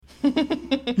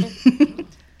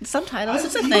Subtitles,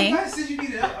 it's a thing. I said you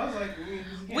needed help. I was like,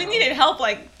 we needed help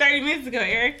like 30 minutes ago,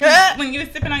 Eric. When you were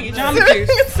sipping on your Jamba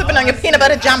Juice. Sipping on your peanut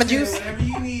butter Jamba Juice. Whatever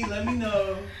you need, let me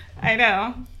know. I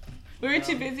know. We were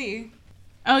too busy.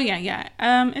 Oh, yeah.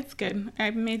 It's good.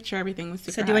 I made sure everything was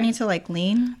super So do I need to like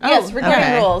lean? Oh,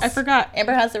 recording rules. I forgot.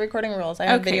 Amber has the recording rules. I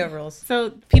have video rules.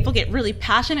 So people get really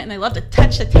passionate and they love to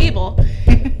touch the table.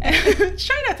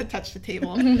 Try not to touch the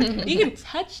table. You can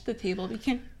touch the table, but you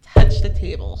can't touch the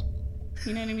table.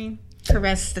 You know what I mean?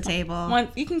 Caress the table.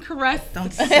 You can caress.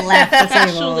 Don't slap the table.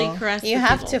 Actually caress You the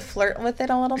have table. to flirt with it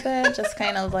a little bit, just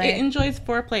kind of like. It enjoys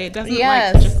foreplay. It doesn't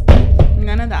Yes. like just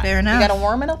none of that. Fair enough. You gotta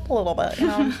warm it up a little bit. You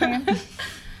know what I'm saying?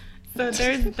 So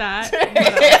there's that.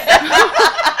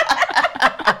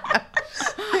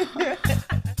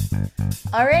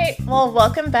 All right. Well,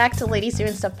 welcome back to Ladies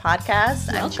Doing Stuff podcast.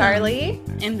 I'm Welcome. Charlie,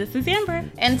 And this is Amber.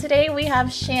 and today we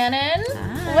have Shannon.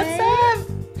 Hi. What's up?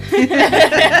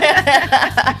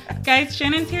 Guys,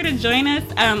 Shannon's here to join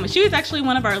us. She was actually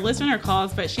one of our listener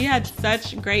calls, but she had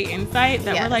such great insight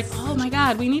that we're like, oh my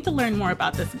God, we need to learn more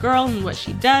about this girl and what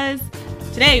she does.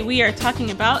 Today we are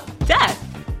talking about death.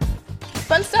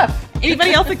 Fun stuff.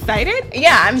 Anybody else excited?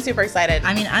 Yeah, I'm super excited.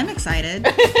 I mean, I'm excited.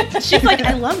 She's like,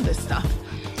 I love this stuff.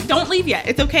 Don't leave yet.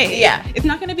 It's okay. Yeah. It's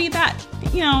not going to be that,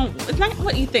 it's not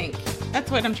what you think. That's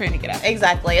what I'm trying to get at.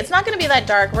 Exactly. It's not going to be that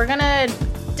dark. We're going to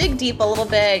dig deep a little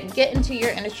bit, get into your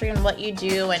industry and what you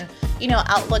do, and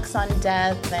outlooks on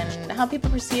death and how people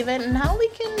perceive it and how we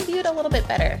can view it a little bit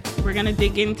better. We're going to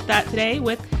dig into that today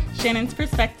with Shannon's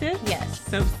perspective. Yes.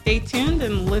 So stay tuned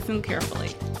and listen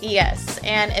carefully. Yes.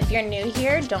 And if you're new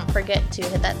here, don't forget to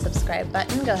hit that subscribe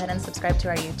button. Go ahead and subscribe to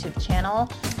our YouTube channel.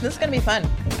 This is going to be fun.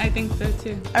 I think so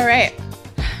too. All right.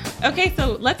 Okay,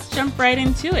 so let's jump right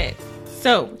into it.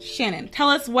 So, Shannon, tell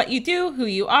us what you do, who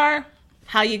you are,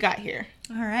 how you got here.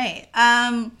 All right.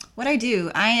 What I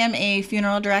do, I am a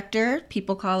funeral director.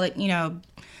 People call it,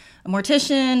 a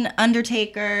mortician,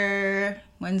 undertaker,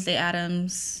 Wednesday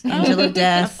Addams, angel of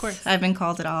death. Of course. I've been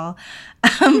called it all.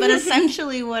 But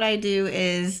essentially what I do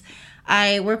is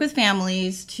I work with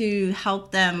families to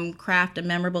help them craft a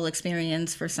memorable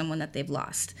experience for someone that they've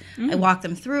lost. I walk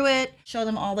them through it, show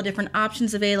them all the different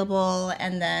options available,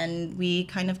 and then we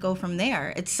kind of go from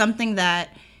there. It's something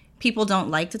that people don't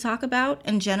like to talk about,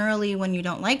 and generally when you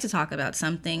don't like to talk about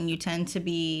something, you tend to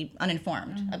be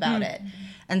uninformed about it.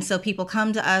 And so people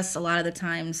come to us a lot of the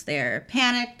times, they're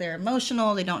panicked, they're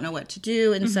emotional, they don't know what to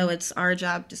do, and so it's our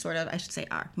job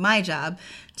to my job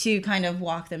to kind of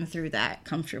walk them through that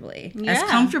comfortably. Yeah. As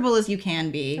comfortable as you can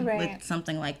be Right. with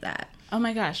something like that. Oh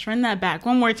my gosh, run that back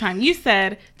one more time. You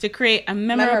said to create a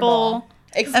memorable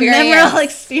experience. A memorable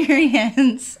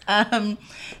experience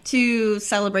to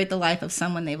celebrate the life of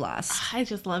someone they've lost. I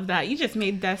just love that. You just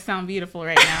made death sound beautiful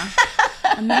right now.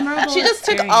 A memorable She just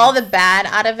took experience. all the bad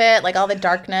out of it, like all the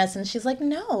darkness, and she's like,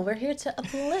 no, we're here to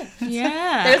uplift.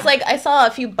 Yeah. There's I saw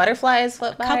a few butterflies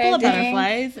float by. couple of Dang.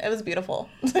 butterflies. It was beautiful.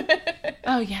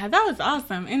 Oh yeah, that was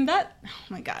awesome. And that, oh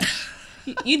my gosh.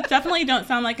 You definitely don't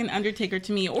sound like an undertaker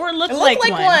to me or look like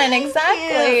one.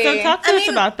 Exactly. So talk to us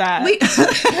about that.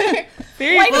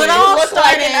 Seriously. Why do it you all look like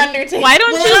started- an undertaker? Why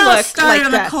don't you look started like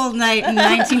on that? a cold night in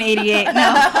 1988.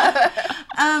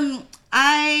 No.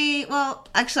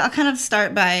 I'll kind of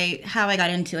start by how I got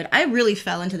into it. I really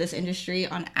fell into this industry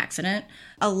on accident.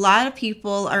 A lot of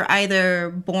people are either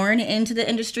born into the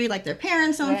industry, like their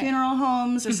parents own funeral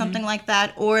homes or something like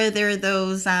that, or they're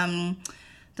those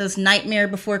Nightmare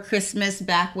Before Christmas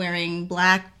back wearing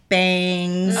black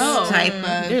bangs type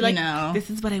of, They're like, this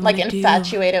is what I want to do.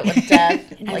 Infatuated with death,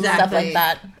 like stuff like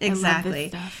that.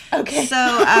 Exactly. Okay. So,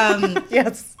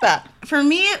 Yes, that. for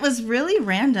me, it was really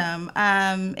random.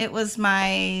 It was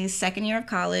my second year of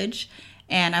college,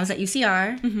 and I was at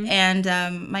UCR,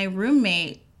 and my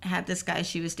roommate had this guy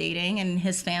she was dating, and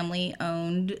his family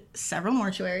owned several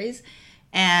mortuaries,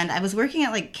 and I was working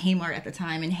at Kmart at the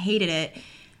time and hated it.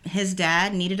 His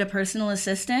dad needed a personal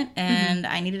assistant, and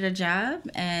I needed a job,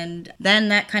 and then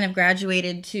that kind of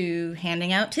graduated to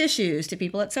handing out tissues to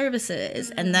people at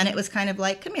services, and then it was kind of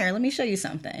like, come here, let me show you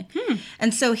something.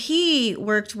 And so he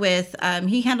worked with,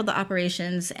 he handled the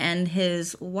operations, and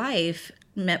his wife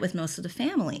met with most of the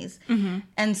families.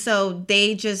 And so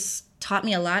they just taught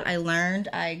me a lot. I learned,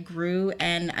 I grew,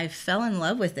 and I fell in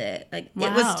love with it. It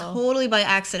was totally by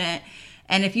accident.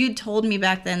 And if you'd told me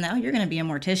back then, oh, you're going to be a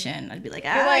mortician, I'd be like,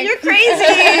 you're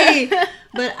crazy.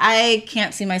 But I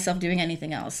can't see myself doing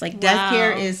anything else. Death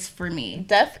care is for me.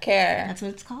 Death care. That's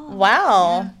what it's called.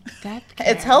 Wow. Death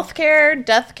It's healthcare,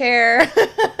 death care,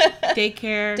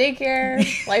 daycare.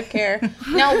 daycare, life care.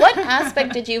 Now, what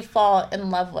aspect did you fall in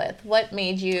love with? What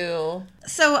made you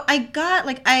So I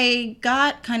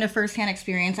got kind of firsthand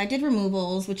experience. I did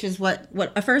removals, which is what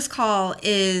a first call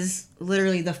is,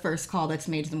 literally the first call that's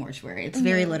made to the mortuary. It's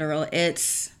very literal.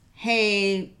 It's,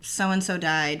 hey, so-and-so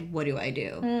died, what do I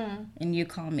do? And you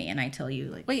call me and I tell you,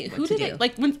 like, Wait, what who to did do. it?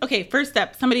 Like, okay, first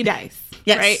step, somebody dies.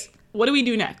 Yes. Right? What do we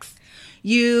do next?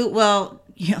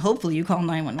 Hopefully you call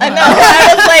 911. I know.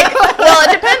 I was like, well,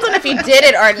 it depends on if you did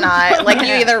it or not. Like,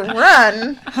 you either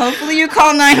run. Hopefully you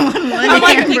call 911. I'm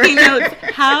like Amber. taking notes.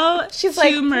 How She's to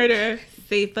like- murder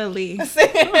Saif Ali.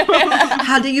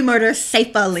 How do you murder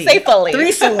safely? Safely.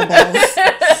 3 syllables.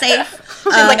 Safe.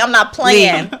 She's like, I'm not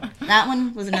playing. That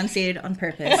one was enunciated on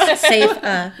purpose.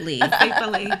 Safely. Saif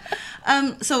Ali.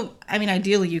 So, I mean,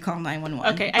 ideally you call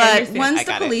 911. Okay, I but understand. once I the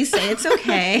got it. police say it's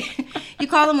okay, you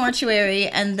call the mortuary,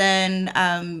 and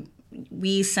then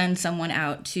we send someone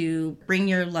out to bring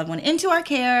your loved one into our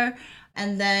care.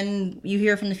 And then you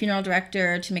hear from the funeral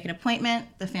director to make an appointment.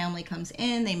 The family comes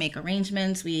in, they make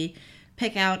arrangements. We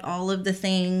pick out all of the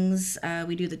things.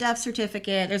 We do the death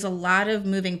certificate. There's a lot of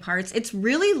moving parts. It's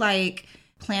really like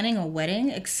planning a wedding,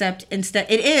 except instead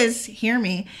of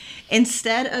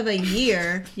a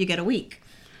year, you get a week.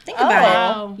 Think about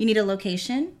wow. it. You need a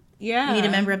location. Yeah. You need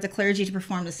a member of the clergy to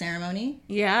perform the ceremony.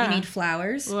 Yeah. You need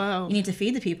flowers. Whoa. You need to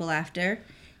feed the people after.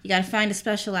 You got to find a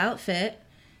special outfit.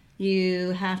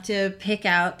 You have to pick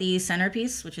out the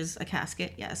centerpiece, which is a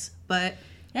casket, yes. But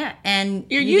yeah, and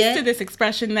You're used to this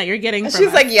expression that you're getting from She's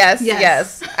us. like,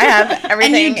 yes. I have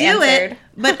everything and you do answered. it.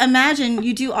 But imagine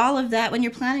you do all of that when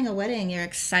you're planning a wedding. You're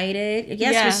excited.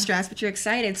 Yes, Yeah. you're stressed, but you're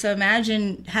excited. So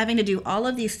imagine having to do all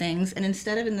of these things, and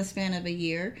instead of in the span of a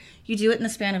year, you do it in the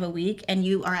span of a week, and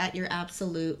you are at your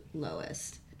absolute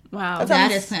lowest. Wow.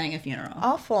 That is planning a funeral.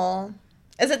 Awful.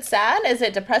 Is it sad? Is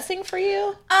it depressing for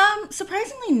you?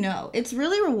 Surprisingly, no. It's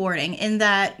really rewarding in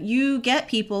that you get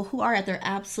people who are at their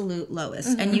absolute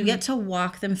lowest, and you get to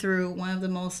walk them through one of the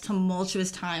most tumultuous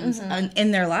times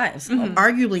in their lives,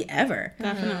 arguably ever.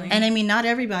 Definitely. And I mean, not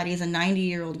everybody is a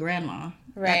 90-year-old grandma.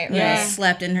 Right, That, you know, right.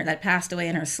 slept in her, that passed away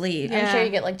in her sleep. I'm Yeah. sure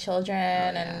you get like children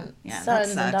and Yeah, that sons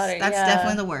sucks. and daughters. That's yeah.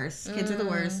 definitely the worst. Kids are the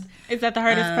worst. Is that the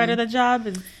hardest part of the job?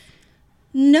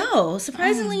 No,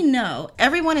 surprisingly, no.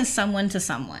 Everyone is someone to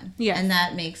someone. Yes. And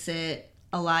that makes it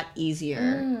a lot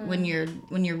easier when you're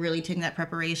really taking that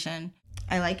preparation.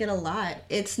 I like it a lot.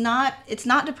 It's not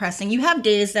depressing. You have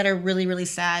days that are really, really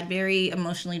sad, very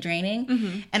emotionally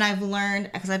draining. And I've learned,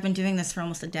 because I've been doing this for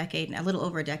almost a little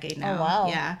over a decade now. Oh, wow.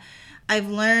 Yeah. I've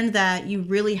learned that you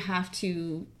really have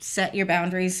to set your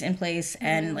boundaries in place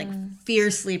and like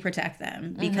fiercely protect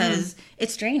them, because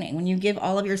it's draining. When you give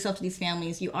all of yourself to these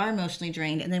families, you are emotionally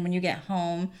drained. And then when you get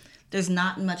home, there's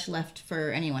not much left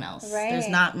for anyone else. Right. There's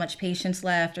not much patience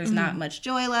left. There's not much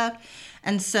joy left.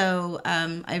 And so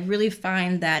I really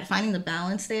find that finding the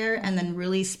balance there and then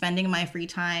really spending my free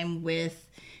time with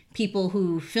people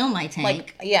who fill my tank.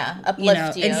 Like, yeah,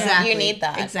 uplift you. Exactly. You need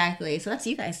that. Exactly. So that's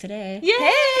you guys today.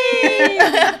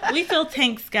 Yay! We feel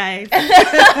tanks, guys.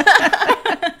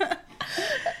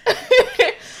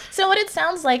 So what it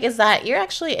sounds like is that you're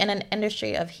actually in an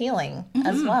industry of healing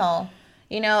as well.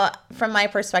 You know, from my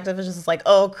perspective, it's just like,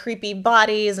 oh, creepy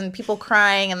bodies and people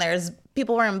crying and there's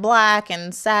people wearing black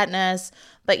and sadness.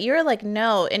 But you're like,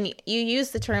 no. And you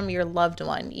use the term your loved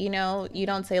one. You know, you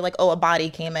don't say like, oh, a body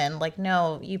came in. Like,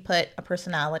 no, you put a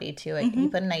personality to it. You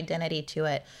put an identity to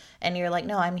it. And you're like,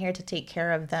 no, I'm here to take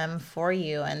care of them for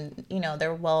you. And, you know,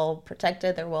 they're well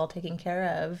protected. They're well taken care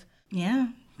of. Yeah.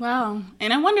 Wow.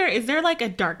 And I wonder, is there like a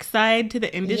dark side to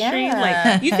the industry? Yeah.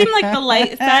 Like, you seem like the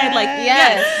light side. Like,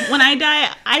 Yes. when I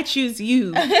die, I choose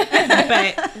you.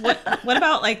 But what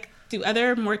about like, do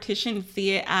other morticians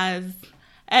see it as,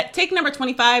 take number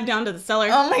 25 down to the cellar?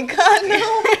 Oh my God,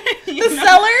 no. You The know?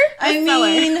 cellar? I cellar.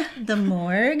 mean, the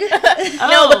morgue.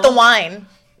 No, but the wine.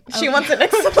 She wants it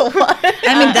next to the wine.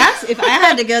 I mean, that's, if I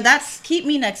had to go, keep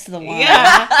me next to the wine.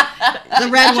 Yeah. The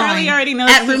red Charlie wine. already knows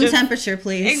At to room just- temperature,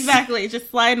 please. Exactly. Just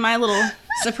slide my little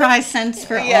Surprise scents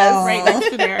for Yes, all. right next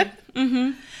to there.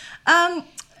 Mm-hmm.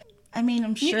 I mean,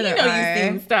 I'm sure You there know are. you've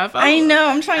seen stuff. I know.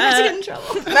 I'm trying not to get in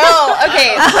trouble. No,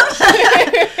 okay.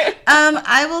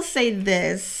 I will say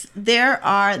this: there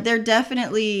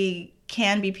definitely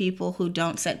can be people who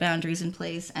don't set boundaries in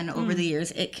place, and over the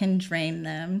years, it can drain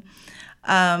them.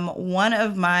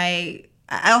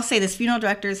 I'll say this: funeral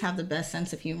directors have the best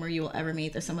sense of humor you will ever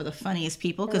meet. They're some of the funniest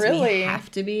people because we Really? have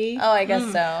to be. Oh, I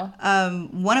guess so.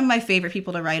 One of my favorite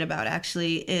people to write about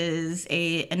actually is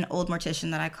an old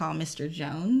mortician that I call Mr.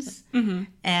 Jones.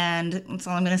 And that's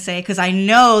all I'm going to say, because I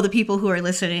know the people who are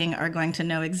listening are going to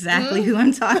know exactly who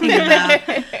I'm talking about.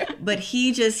 But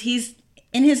he's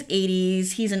in his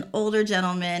 80s. He's an older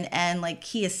gentleman, and like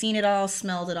he has seen it all,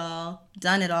 smelled it all,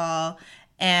 done it all,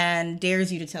 and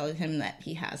dares you to tell him that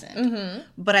he hasn't.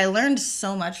 But I learned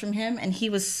so much from him, and he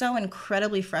was so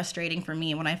incredibly frustrating for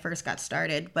me when I first got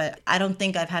started. But I don't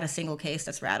think I've had a single case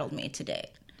that's rattled me to date.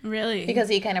 Really? Because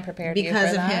he kind of prepared you for Because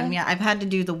of that? him, yeah. I've had to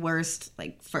do the worst,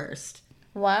 like, first.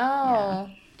 Wow.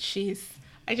 Jeez.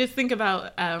 I just think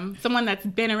about someone that's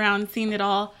been around, seen it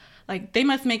all. Like, they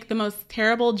must make the most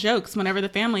terrible jokes whenever the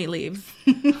family leaves.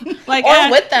 Like,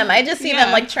 Or with them. I just see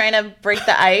them, like, trying to break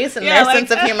the ice, and their sense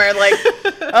of humor, like,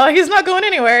 oh, he's not going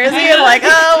anywhere, is he? And like,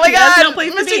 oh, my God,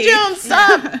 Mr. Jones,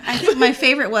 stop. I think my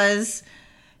favorite was,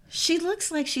 she looks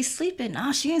like she's sleeping.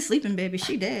 Oh, she ain't sleeping, baby.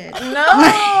 She dead. No,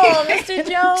 Mr.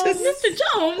 Jones. Mr.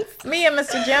 Jones. Me and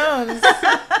Mr. Jones.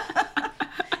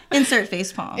 Insert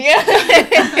face palm. Yeah.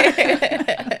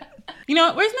 You know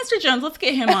what? Where's Mr. Jones? Let's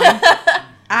get him on.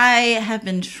 I have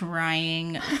been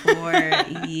trying for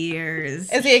years.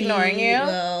 Is he ignoring you? He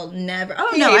will never.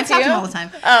 Oh, He no, I hates talk to you? him all the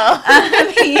time.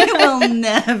 Oh. He will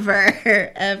never,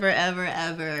 ever, ever,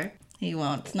 ever. He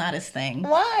won't. It's not his thing.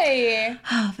 Why?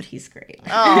 Oh, but he's great.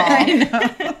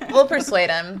 Oh. We'll persuade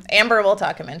him. Amber will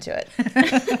talk him into it.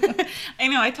 I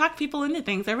know. I talk people into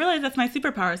things. I realize that's my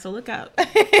superpower, so look out.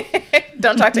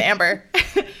 Don't talk to Amber.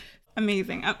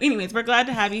 Amazing. Anyways, we're glad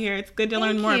to have you here. It's good to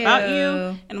learn Thank more you. about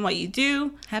you and what you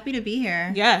do. Happy to be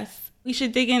here. Yes. We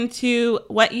should dig into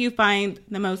what you find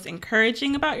the most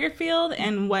encouraging about your field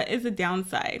and what is a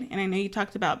downside. And I know you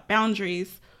talked about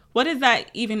boundaries. What does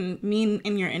that even mean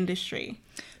in your industry?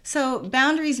 So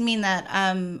boundaries mean that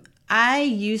I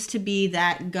used to be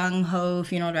that gung-ho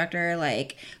funeral director,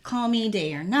 like, call me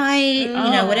day or night, you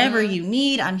know, whatever you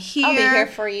need, I'm here. I'll be here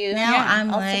for you. Now Yeah,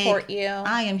 I'm I'll like, support you.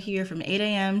 I am here from 8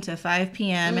 a.m. to 5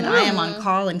 p.m. and I am on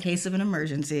call in case of an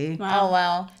emergency. Wow. Oh,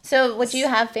 wow. So would you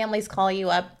have families call you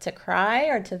up to cry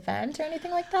or to vent or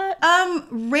anything like that?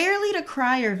 Rarely to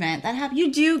cry or vent. That happen. You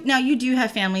do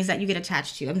have families that you get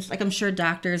attached to. I'm sure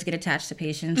doctors get attached to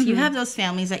patients. You have those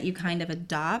families that you kind of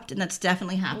adopt, and that's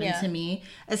definitely happened to me,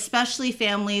 especially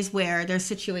families where their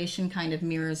situation kind of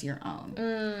mirrors your own.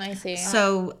 I see.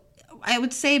 So I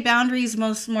would say boundaries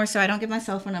more so. I don't give my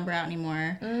cell phone number out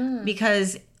anymore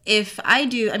because if I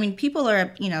do, I mean, people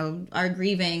are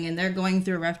grieving and they're going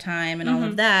through a rough time and all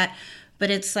of that,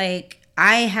 but it's like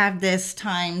I have this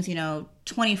times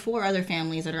 24 other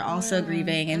families that are also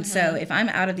grieving, and so if I'm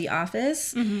out of the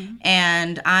office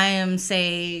and I am,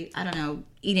 say, I don't know,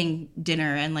 eating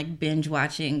dinner and like binge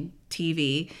watching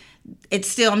TV, it's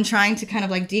still, I'm trying to kind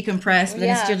of like decompress, but then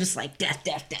it's still just like death.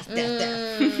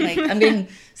 Like I'm being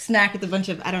snacked with a bunch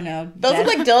of, I don't know. Those look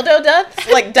like dildo deaths?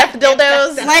 Like death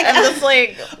dildos? Like, I'm just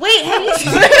like, wait, have you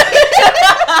seen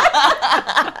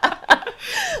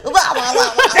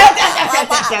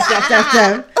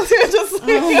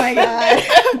Oh my god.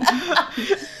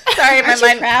 sorry, my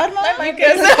mind. Proud, Mom? My mind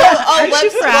goes. We'll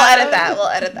proud? edit that. We'll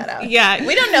edit that out. Yeah.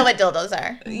 We don't know what dildos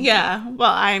are. Yeah.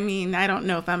 Well, I mean, I don't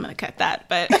know if I'm going to cut that,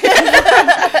 but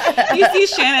you see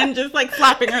Shannon just like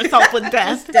slapping herself with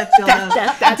death. Death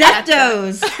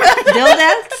dildos. Dill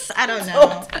deaths? I don't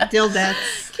know. Dill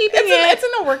deaths. It's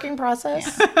in a working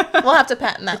process. We'll have to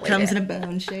patent that later. Comes in a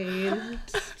bone shade.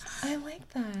 I like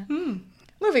that.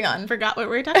 Moving on. Forgot what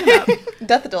we were talking about.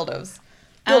 Death dildos.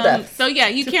 Death. So yeah,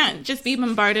 you can't just be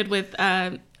bombarded with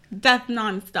death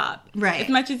nonstop. Right. As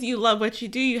much as you love what you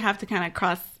do, you have to kind of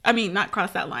not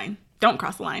cross that line. Don't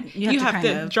cross the line. You have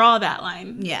to draw that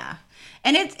line. Yeah.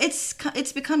 And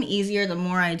it's become easier the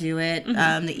more I do it,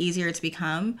 the easier it's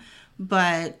become.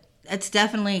 But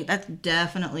that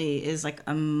definitely is like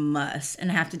a must,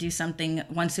 and I have to do something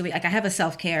once a week. Like I have a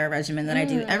self-care regimen that I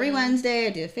do every Wednesday. I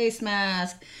do a face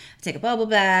mask, I take a bubble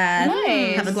bath,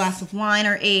 Nice. have a glass of wine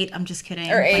or 8. I'm just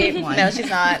kidding. Or 8. One. No, she's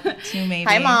not. 2 maybe.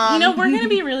 Hi, Mom. We're gonna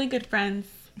be really good friends.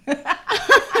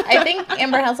 I think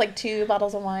Amber has like 2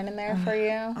 bottles of wine in there for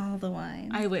you. All the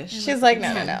wine. I wish. She's like,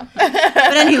 no.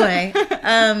 But anyway,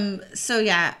 so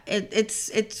yeah,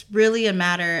 it's really a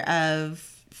matter of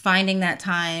finding that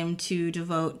time to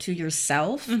devote to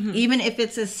yourself, even if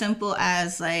it's as simple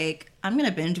as like, I'm going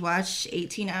to binge watch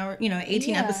 18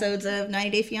 episodes of 90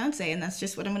 Day Fiancé, and that's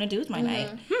just what I'm going to do with my night.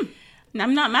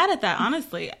 I'm not mad at that,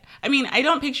 honestly. I mean, I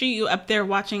don't picture you up there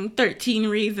watching 13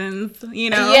 Reasons,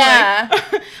 Yeah.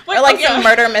 Or like some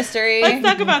murder mystery. Let's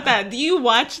talk about that. Do you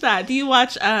watch that? Do you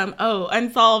watch,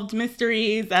 Unsolved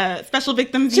Mysteries, Special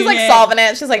Victims She's Unit? like solving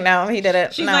it. She's like, no, he did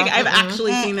it. She's No. like, I've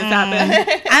actually seen this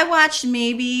happen. I watched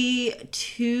maybe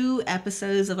 2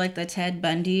 episodes of like the Ted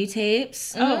Bundy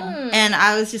tapes. And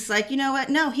I was just like, you know what?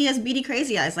 No, he has beady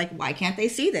crazy eyes. Like, why can't they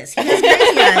see this? He has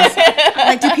crazy eyes.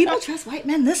 Like, do people trust white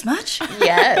men this much?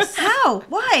 Yes. How?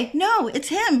 Why? okay, no, it's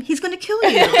him. He's going to kill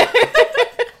you.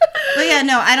 But yeah,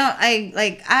 no,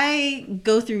 I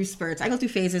go through spurts. I go through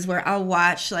phases where I'll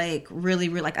watch like really,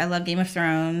 like I love Game of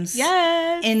Thrones.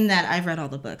 Yes. In that I've read all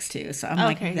the books too. So I'm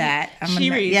like that. She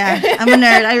reads. Yeah, I'm a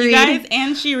nerd. I read. You guys,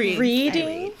 and she reads.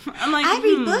 Reading? I'm like, I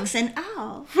read books and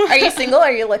all. Are you single?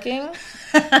 Are you looking?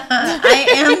 I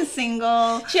am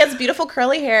single. She has beautiful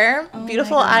curly hair,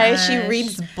 beautiful eyes. She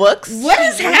reads books. What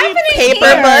is happening Paper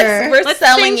here? books. We're Let's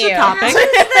selling change you. the topic.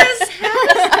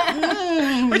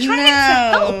 We're trying to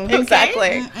help.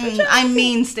 Exactly. I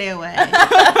mean, stay away.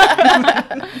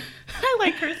 I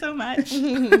like her so much.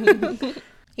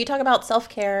 You talk about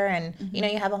self-care and, you know,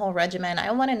 you have a whole regimen.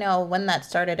 I want to know when that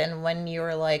started and when you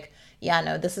were like, yeah,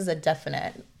 no, this is a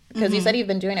definite. Because you said you've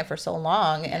been doing it for so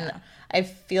long. And I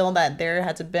feel that there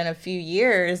had to have been a few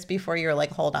years before you were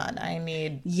like, hold on, I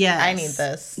need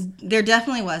this. There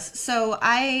definitely was. So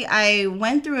I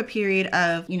went through a period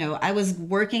of, you know, I was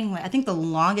working, I think the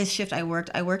longest shift I worked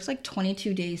like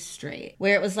 22 days straight,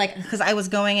 where it was like, because I was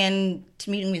going in to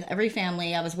meeting with every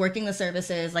family, I was working the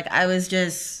services, like I was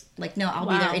just like, no, I'll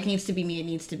be there. It needs to be me. It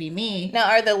needs to be me. Now,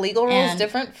 are the legal rules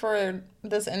different for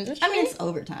this industry? I mean, it's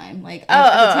overtime. Like, at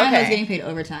the time, I was getting paid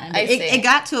overtime. I see. It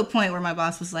got to a point where my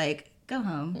boss was like, go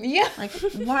home. Yeah. Like,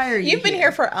 why are you You've been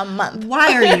here for a month.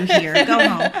 Why are you here? Go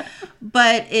home.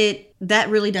 But that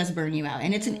really does burn you out.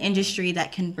 And it's an industry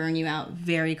that can burn you out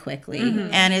very quickly.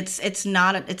 And it's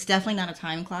definitely not a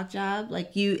time clock job.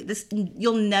 Like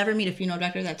you'll never meet a funeral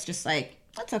director that's just like,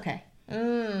 that's okay.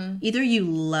 Either you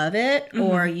love it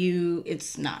or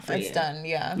it's not for you. It's done,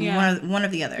 yeah. One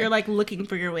of the other. You're like looking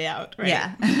for your way out, right?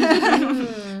 Yeah.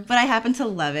 But I happen to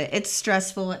love it. It's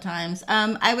stressful at times.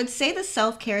 I would say the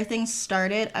self-care thing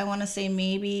started, I want to say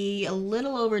maybe a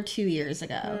little over 2 years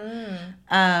ago.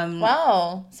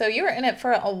 Wow. So you were in it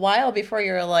for a while before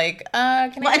you were like, I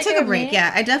took a break. Me?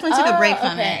 Yeah, I definitely took a break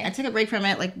from okay. it. I took a break from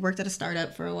it, like worked at a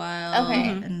startup for a while.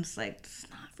 Okay. And it's like, it's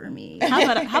not for me.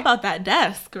 How about that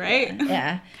desk, right?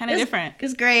 Yeah. Kind of different. It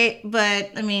was great,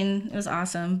 but I mean, it was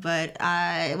awesome, but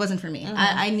it wasn't for me.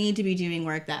 I need to be doing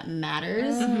work that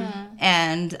matters.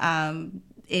 And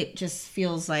it just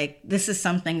feels like this is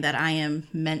something that I am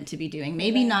meant to be doing.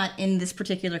 Maybe not in this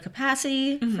particular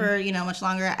capacity for, much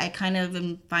longer. I kind of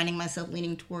am finding myself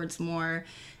leaning towards more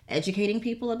educating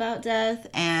people about death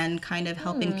and kind of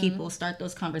helping people start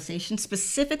those conversations,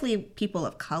 specifically people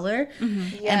of color.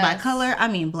 Yes. And by color, I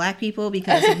mean Black people,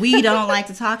 because we don't like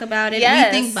to talk about it.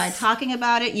 Yes. We think by talking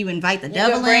about it, you invite the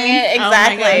devil bring in. it,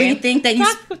 exactly. We think that you're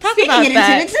Talk speaking about it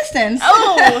that. into existence.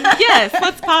 Oh, yes.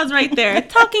 Let's pause right there.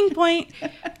 Talking point.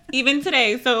 Even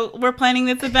today, so we're planning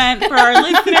this event for our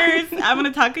listeners. I'm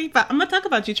gonna talk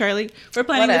about you, Charlie. We're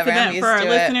planning this event for our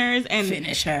listeners, and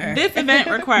Finish her. This event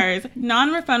requires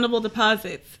non-refundable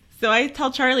deposits. So I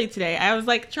tell Charlie today, I was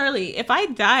like, Charlie, if I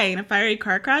die in a fiery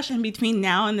car crash in between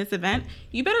now and this event,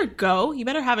 you better go. You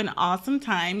better have an awesome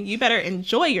time. You better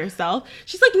enjoy yourself.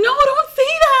 She's like, no, don't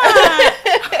say that.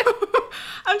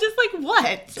 I'm just like,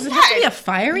 what? Does it have to be a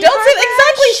fiery Don't car say crash?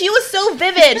 exactly. She was so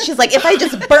vivid. She's like, if I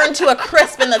just burn to a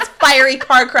crisp in this fiery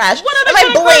car crash, What other and kind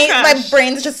of car my crash?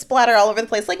 brains just splatter all over the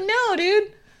place. Like, no,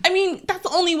 dude. I mean, that's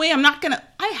the only way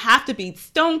I have to be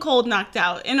stone cold knocked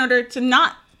out in order to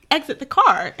not exit the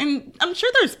car. And I'm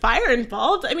sure there's fire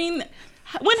involved. I mean,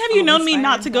 when have you known me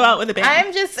not to go out with a bang?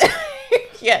 I'm just,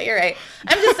 yeah, you're right.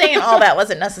 I'm just saying all that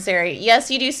wasn't necessary.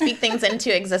 Yes, you do speak things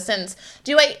into existence.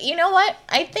 You know what?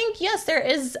 I think, yes, there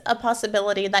is a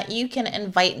possibility that you can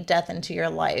invite death into your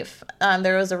life.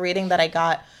 There was a reading that I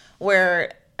got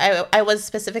where I was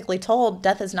specifically told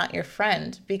death is not your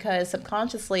friend because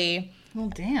subconsciously... Well,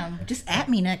 damn. Just at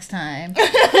me next time. That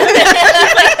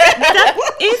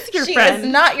is your She friend.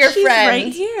 is not your She's friend.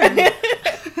 right here.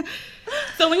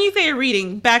 So when you say a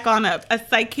reading, back on up, a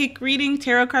psychic reading,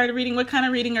 tarot card reading, what kind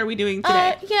of reading are we doing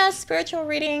today? Yeah, spiritual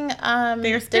reading.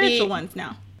 They are spiritual ones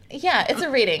now. Yeah, it's a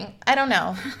reading. I don't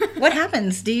know. What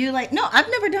happens? Do you no, I've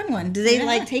never done one. Do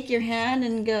they take your hand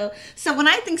and go? So when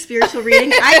I think spiritual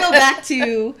reading, I go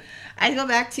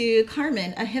back to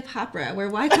Carmen, a hip opera, where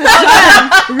Wyclef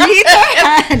Jean reads her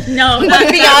hand. No,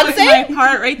 that was Beyonce? my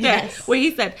part right there, Yes. where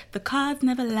he said, "The cards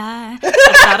never lie.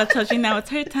 I gotta touch you now. It's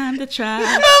her time to try."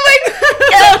 Oh my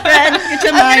Girlfriend, get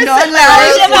your mind on Rose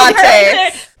loud.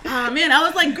 latte. Oh man, I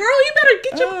was like, "Girl, you better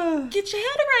get your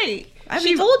head right."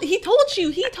 He told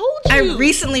you. I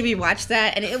recently rewatched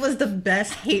that, and it was the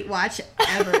best hate watch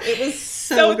ever. It was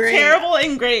so great. terrible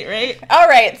and great, right? All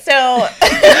right, so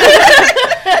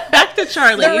Back to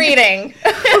Charlie. the reading.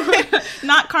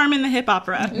 Not Carmen the hip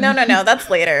opera. No, that's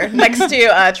later. Next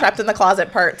to Trapped in the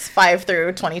Closet parts 5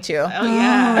 through 22. Oh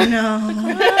yeah. Oh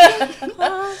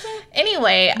no.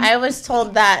 Anyway, I was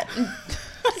told that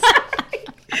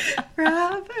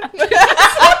Robert.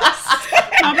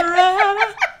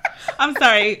 I'm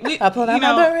sorry. I'm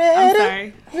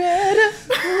sorry.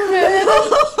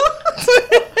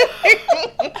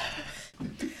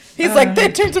 He's like,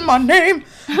 they changed my name.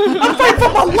 I'm fighting for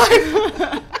my life.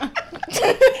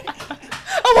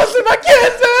 I want to see my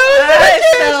kids. I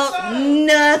felt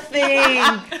nothing.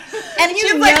 And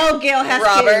you like, know Gail has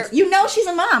Robert. kids. You know she's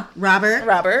a mom. Robert.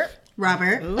 Robert.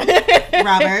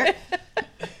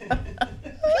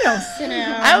 Sit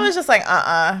down. I was just like,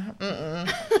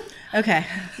 Okay.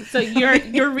 So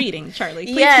you're reading, Charlie.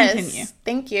 Please continue.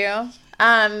 Thank you.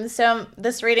 So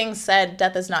this reading said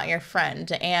death is not your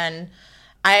friend, and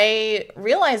I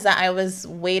realized that I was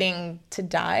waiting to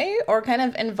die, or kind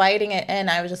of inviting it in.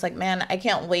 I was just like, man, I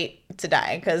can't wait to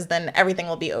die because then everything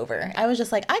will be over. I was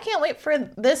just like, I can't wait for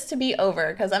this to be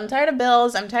over because I'm tired of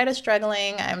bills. I'm tired of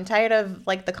struggling. I'm tired of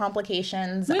like the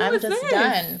complications. When I'm was just this?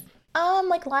 done.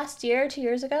 Like last year, 2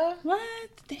 years ago. What?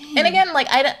 Dang. And again, like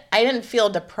I didn't feel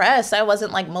depressed. I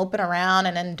wasn't like moping around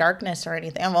and in darkness or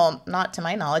anything. Well, not to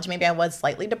my knowledge. Maybe I was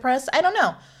slightly depressed. I don't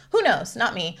know. Who knows?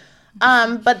 Not me.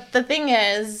 But the thing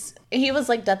is, he was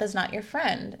like, death is not your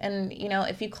friend. And, you know,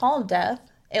 if you call death,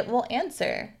 it will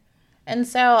answer. And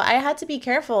so I had to be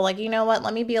careful. Like, you know what?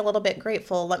 Let me be a little bit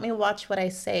grateful. Let me watch what I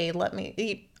say.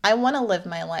 I want to live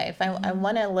my life. I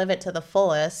want to live it to the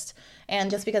fullest.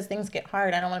 And just because things get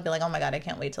hard, I don't want to be like, oh my God, I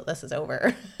can't wait till this is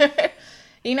over.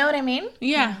 You know what I mean?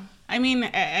 Yeah. I mean,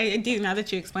 I do now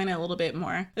that you explain it a little bit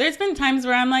more. There's been times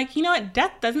where I'm like, you know what?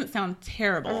 Death doesn't sound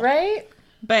terrible. Right?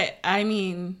 But I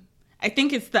mean, I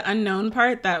think it's the unknown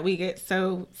part that we get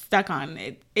so stuck on.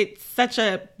 It's such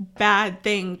a bad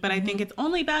thing, but I think it's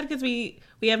only bad because we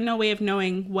have no way of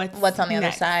knowing what's on the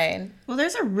next. other side. Well,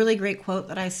 there's a really great quote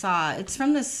that I saw. It's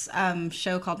from this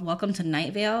show called Welcome to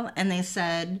Night Vale, and they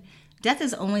said, death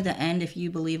is only the end if you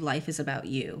believe life is about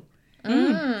you.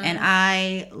 And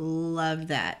I loved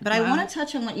that. But I want to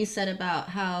touch on what you said about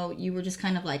how you were just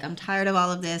kind of like, I'm tired of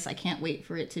all of this. I can't wait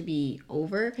for it to be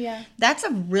over. Yeah. That's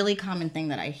a really common thing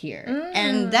that I hear.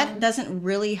 And that doesn't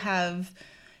really have...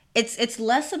 It's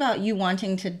less about you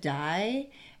wanting to die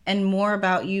and more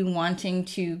about you wanting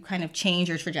to kind of change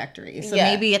your trajectory. So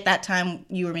maybe at that time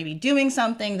you were maybe doing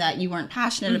something that you weren't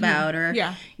passionate about, or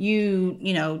you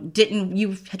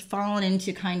had fallen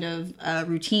into kind of a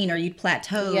routine, or you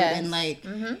plateaued, and like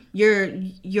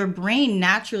your brain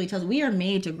naturally tells, we are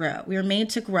made to grow. We are made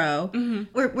to grow.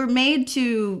 We're made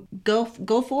to go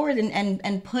forward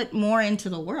and put more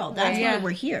into the world. That's why we're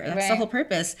here. That's the whole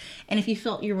purpose. And if you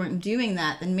felt you weren't doing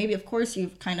that, then maybe of course you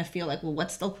kind of feel like, well,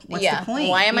 what's the point?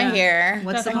 Why am I here?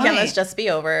 What's the Can point? this just be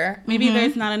over? Maybe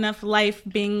there's not enough life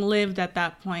being lived at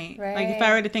that point. Right. Like if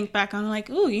I were to think back on like,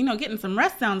 ooh, getting some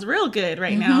rest sounds real good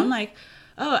right now. I'm like,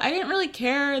 oh, I didn't really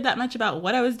care that much about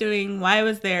what I was doing, why I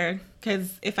was there.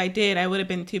 Because if I did, I would have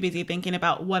been too busy thinking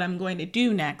about what I'm going to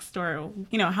do next, or,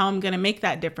 how I'm going to make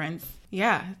that difference.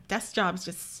 Yeah, desk jobs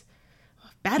just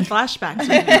bad flashbacks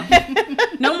right now.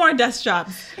 No more desk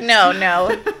jobs.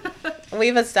 No.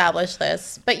 We've established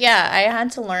this. But yeah, I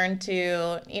had to learn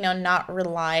to, not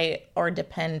rely or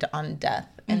depend on death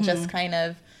and just kind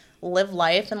of live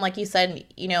life. And like you said,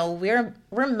 we're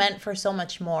meant for so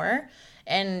much more.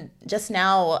 And just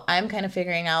now I'm kind of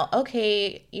figuring out,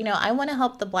 okay, I want to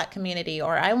help the Black community,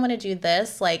 or I want to do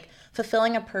this. Like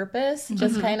fulfilling a purpose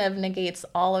just kind of negates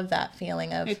all of that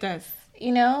feeling of... It does.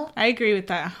 I agree with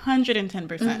that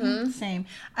 110%. Same.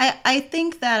 I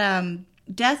think that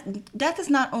death is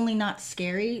not only not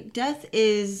scary, death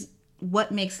is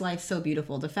what makes life so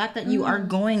beautiful. The fact that you are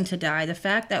going to die, the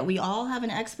fact that we all have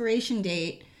an expiration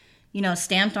date,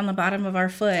 stamped on the bottom of our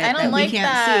foot. I don't like we can't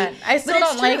that. See. I still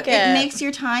don't like it. It makes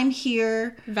your time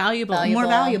here more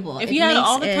valuable. If you had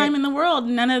all the time in the world,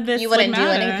 none of this you wouldn't do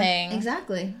matter. anything.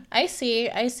 Exactly. I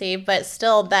see. But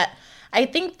still, I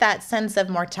think that sense of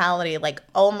mortality, like,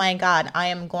 oh my God, I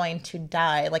am going to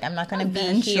die. Like, I'm not going to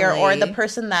be here. Or the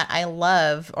person that I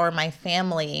love or my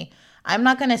family, I'm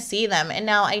not going to see them. And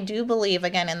now I do believe,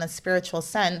 again, in the spiritual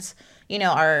sense,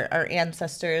 our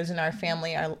ancestors and our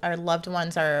family, our loved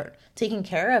ones are taking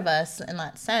care of us in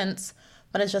that sense.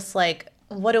 But it's just like,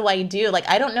 what do I do? Like,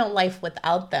 I don't know life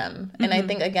without them. And I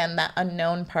think, again, that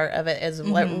unknown part of it is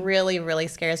what really, really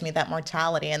scares me, that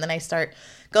mortality. And then I start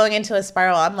going into a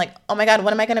spiral. I'm like, oh my God,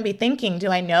 what am I going to be thinking? Do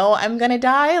I know I'm going to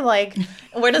die? Like,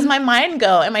 where does my mind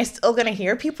go? Am I still going to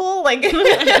hear people? Like,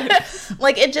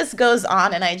 like it just goes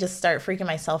on, and I just start freaking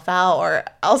myself out, or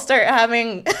I'll start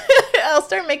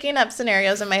making up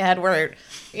scenarios in my head where,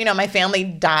 my family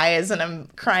dies and I'm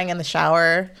crying in the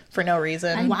shower for no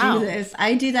reason.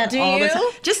 I do that all the time.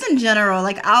 Just in general,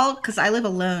 like because I live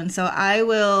alone, so I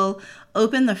will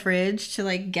open the fridge to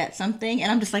like get something,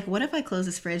 and I'm just like, what if I close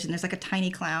this fridge and there's like a tiny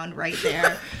clown right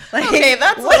there? Like, Okay,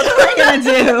 that's what am I gonna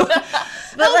do?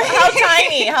 But like,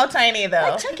 how tiny though?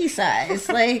 like Chucky size.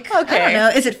 Like, Okay. I don't know.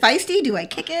 Is it feisty? Do I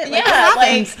kick it? Like, Yeah, what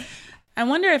happens? I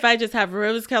wonder if I just have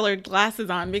rose-colored glasses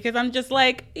on because I'm just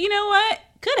like, you know what?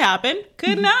 Could happen,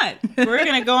 could not. We're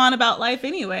gonna go on about life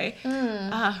anyway.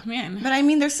 Ah, man. But I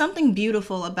mean, there's something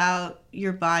beautiful about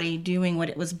your body doing what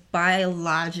it was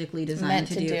biologically designed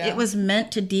to do. It was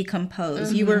meant to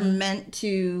decompose. You were meant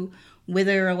to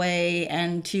wither away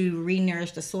and to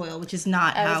re-nourish the soil, which is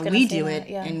not how we do it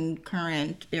in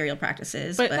current burial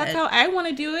practices. But that's how I want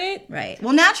to do it. Right.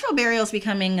 Well, natural burial is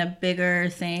becoming a bigger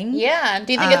thing. Yeah.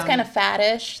 Do you think it's kind of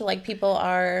faddish? Like people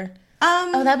are.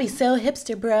 Oh, that'd be so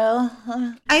hipster, bro.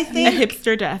 I A think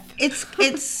hipster death.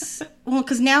 it's well,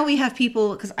 because now we have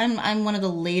people, because I'm one of the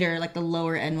later, like the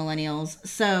lower end millennials.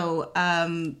 So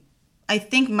I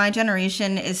think my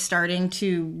generation is starting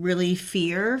to really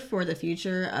fear for the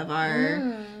future of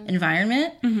our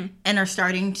environment and are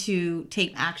starting to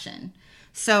take action.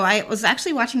 So I was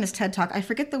actually watching this TED Talk. I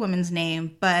forget the woman's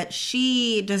name, but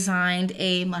she designed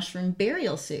a mushroom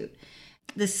burial suit.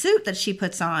 The suit that she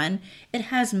puts on, it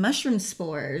has mushroom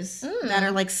spores that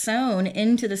are like sewn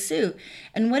into the suit.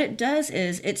 And what it does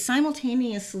is it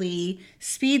simultaneously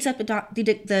speeds up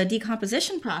the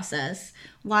decomposition process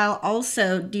while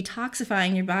also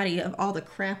detoxifying your body of all the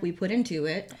crap we put into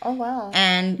it. Oh, wow.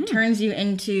 And turns you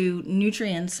into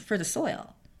nutrients for the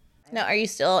soil. Now, are you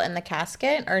still in the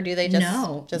casket or do they just.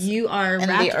 No, just you are in the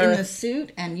wrapped in the earth.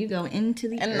 suit and you go into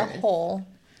the in the earth. hole?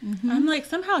 I'm like,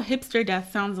 somehow hipster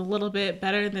death sounds a little bit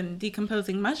better than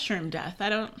decomposing mushroom death. I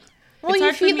don't. Well, it's you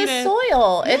hard for feed me the to-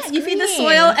 soil. Yeah, It's you feed the green.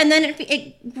 soil and then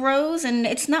it grows, and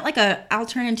it's not like I'll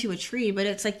turn into a tree, but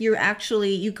it's like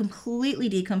you completely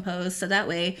decompose, so that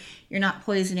way you're not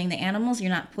poisoning the animals,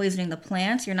 you're not poisoning the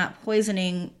plants, you're not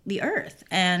poisoning the earth,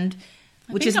 and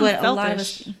which is I'm what a lot of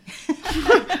us.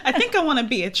 selfish. I think I want to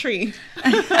be a tree.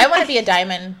 I want to be a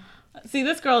diamond. See,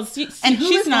 this girl's And who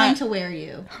she's is not going to wear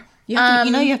you? You have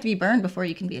to, you have to be burned before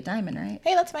you can be a diamond, right?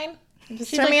 Hey, that's fine. Just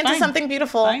She's turn like, me into fine. something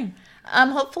beautiful. Fine.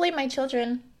 Hopefully my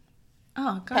children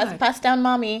Oh God, pass down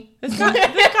mommy. this got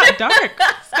dark.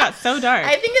 This got so dark.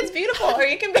 I think it's beautiful. Or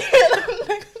you can be.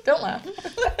 Don't laugh.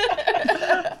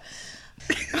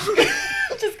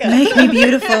 Just go. Make me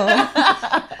beautiful.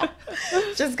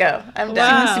 Just go. I'm She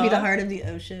done. wants to be the heart of the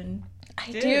ocean.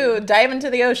 I do. Dive into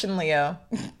the ocean, Leo.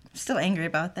 Still angry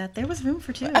about that. There was room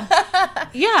for two.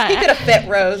 yeah, He could have fit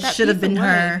Rose. Should have been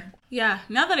her. Yeah,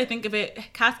 now that I think of it,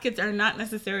 caskets are not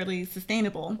necessarily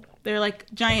sustainable. They're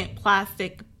like giant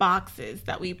plastic boxes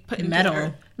that we put into Metal. the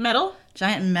earth. Metal?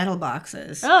 Giant metal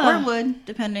boxes. Ugh. Or wood,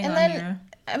 depending And on then your...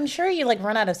 I'm sure you like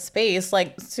run out of space.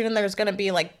 Like soon there's gonna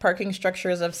be like parking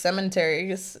structures of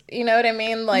cemeteries. You know what I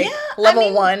mean? Like Yeah, I level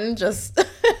mean- 1, just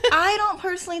I don't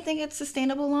personally think it's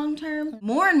sustainable long term.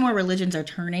 More and more religions are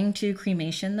turning to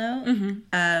cremation, though,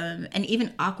 and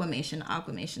even aquamation.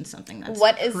 Aquamation's something that's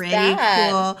what is pretty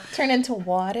that? cool. Turn into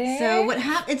water. So what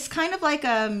It's kind of like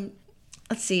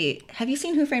let's see. Have you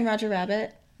seen Who Framed Roger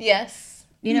Rabbit? Yes.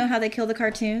 You know how they kill the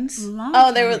cartoons? Long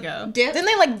Oh, there time was ago. Dip. Didn't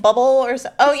they like bubble or so?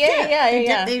 Oh yeah.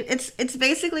 It's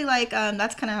basically like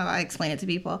that's kind of how I explain it to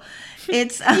people.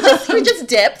 It's You just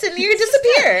dipped and you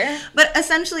disappear. but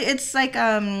essentially it's like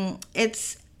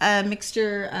it's a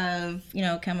mixture of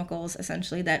chemicals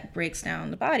essentially that breaks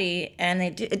down the body, and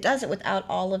it does it without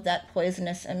all of that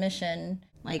poisonous emission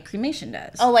like cremation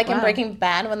does. Oh, like in Wow. Breaking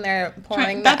Bad when they're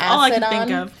pouring the That's acid all I can on,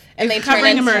 think of. and It's they turn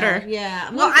covering a into murder.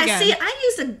 Yeah. Well, Once I again. see.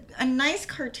 I used a nice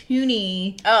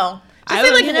cartoony. Oh, just I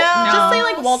say would- like you just say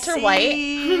like Walter See?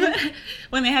 White.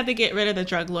 When they had to get rid of the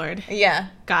drug lord. Yeah,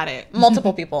 Got it.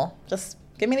 multiple people. Just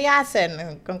give me the acid.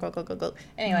 And go.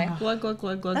 Anyway, Glug, glug,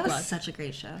 glug, glug, That glug. was such a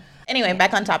great show. anyway,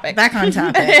 back on topic. Back on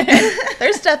topic.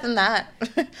 There's death in that.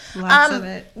 Lots of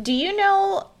it. Do you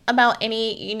know about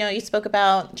any, you spoke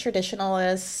about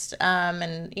traditionalists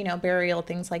and, burial,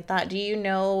 things like that. Do you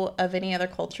know of any other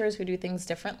cultures who do things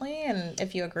differently? And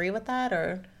if you agree with that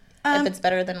or if it's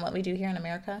better than what we do here in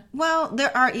America? Well,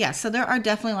 there are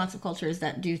definitely lots of cultures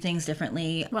that do things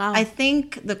differently. Wow. I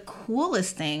think the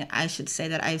coolest thing I should say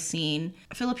that I've seen,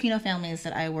 Filipino families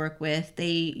that I work with,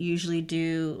 they usually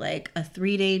do like a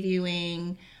 3-day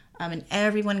viewing, and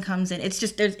everyone comes in. It's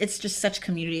just such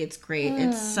community. It's great.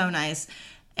 It's so nice.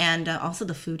 And also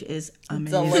the food is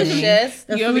amazing. Delicious.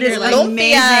 The You over food here is like-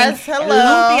 amazing. Lumpias, hello.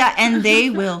 Lumpia, and they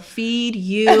will feed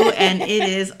you, and it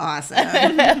is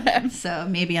awesome. So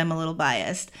maybe I'm a little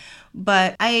biased.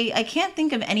 But I can't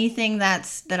think of anything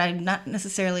that I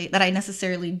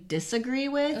necessarily disagree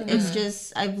with. It's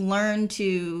just I've learned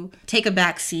to take a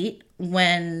back seat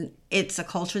when it's a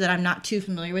culture that I'm not too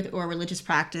familiar with or a religious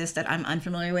practice that I'm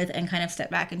unfamiliar with, and kind of step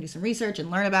back and do some research and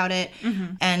learn about it,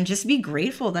 and just be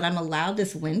grateful that I'm allowed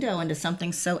this window into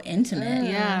something so intimate.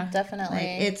 Yeah, definitely.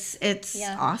 Like, it's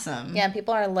awesome. Yeah,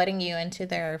 people are letting you into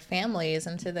their families,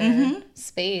 into their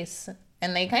space.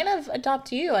 And they kind of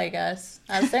adopt you, I guess,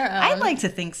 as their own. I'd like to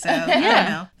think so. I don't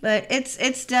know. But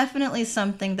it's definitely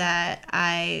something that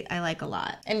I like a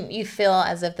lot. And you feel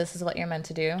as if this is what you're meant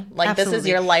to do? Like, Absolutely. this is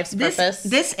your life's purpose?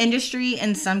 This industry,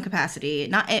 in some capacity,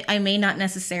 I may not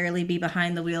necessarily be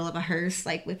behind the wheel of a hearse,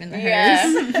 like whipping the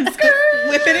hearse.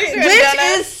 Whipping it.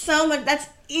 Which is so much, that's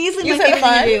easily my favorite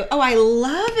thing to do. Oh, I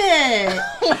love it.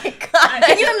 Oh my God.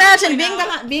 Can you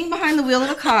imagine being behind the wheel of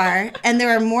a car, and there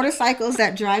are motorcycles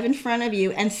that drive in front of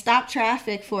you and stop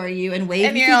traffic for you and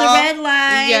wave you through the red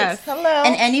lights? Yes. Hello.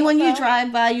 And anyone you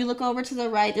drive by, you look over to the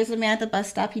right, there's a man at the bus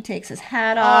stop, he takes his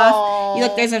hat off. You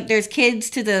look, there's kids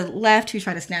to the left who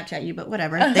try to Snapchat you, but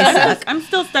whatever, they suck. I'm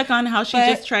still stuck on how she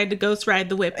just tried to ghost ride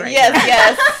the whip right now.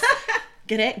 Yes.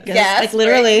 Get it? Yes, like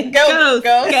literally. right. Go.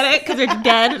 Get it? Because they're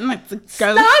dead and it's a ghost.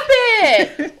 Stop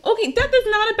it. Okay, death is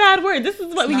not a bad word. This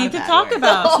is what we not need a to bad talk word.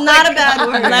 about. It's not a bad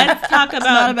word. Let's talk not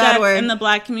about a bad death word. in the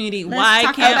Black community. Let's Why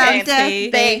talk can't about they death, say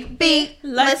baby?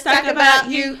 Let's talk about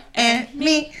you and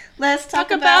me. Let's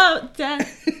talk about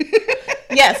death?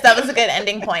 Yes, that was a good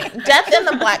ending point. Death in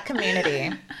the Black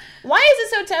community. Why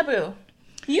is it so taboo?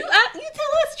 You tell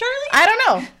us, Charlie. I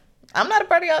don't know. I'm not a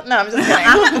party. No, I'm just kidding.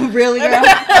 I'm really girl. Okay.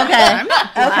 I'm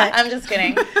not black. I'm just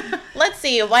kidding. Let's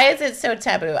see. Why is it so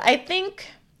taboo? I think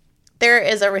there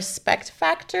is a respect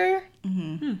factor.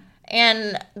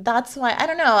 And that's why, I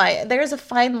don't know, there's a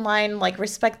fine line, like,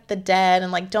 respect the dead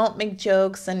and, like, don't make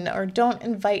jokes or don't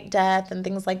invite death and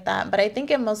things like that. But I think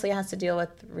it mostly has to deal with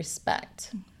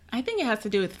respect. I think it has to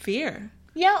do with fear.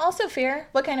 Yeah, also fear.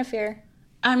 What kind of fear?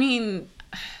 I mean,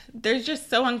 they're just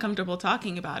so uncomfortable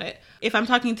talking about it. If I'm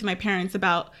talking to my parents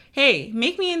about, hey,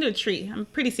 make me into a tree, I'm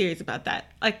pretty serious about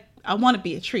that. Like, I want to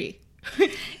be a tree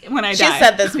when I die. She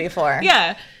said this before.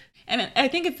 Yeah. And I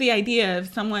think it's the idea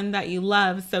of someone that you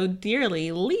love so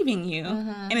dearly leaving you.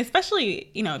 And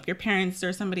especially, if your parents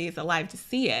or somebody is alive to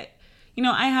see it.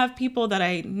 I have people that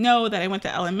I know that I went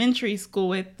to elementary school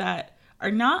with that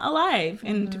are not alive.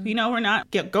 And, we're not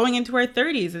going into our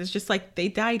 30s. It's just like they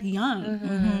died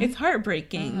young. It's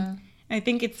heartbreaking. And I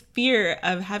think it's fear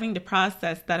of having to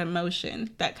process that emotion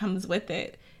that comes with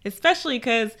it. Especially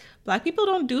because Black people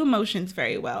don't do emotions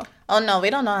very well. Oh, no, we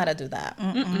don't know how to do that.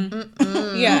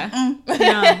 Yeah.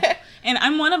 No. And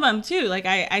I'm one of them, too. Like,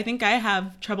 I think I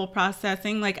have trouble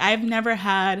processing. Like, I've never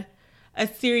had a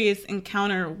serious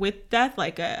encounter with death,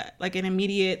 like an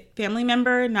immediate family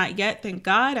member. Not yet, thank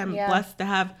God. I'm blessed to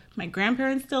have my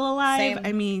grandparents still alive. Same.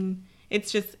 I mean,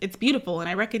 it's beautiful. And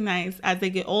I recognize as they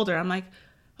get older, I'm like,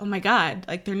 oh, my God,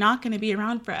 like, they're not going to be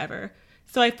around forever.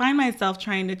 So I find myself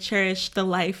trying to cherish the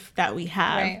life that we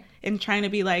have and trying to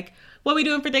be like, what are we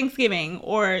doing for Thanksgiving?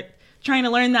 Or trying to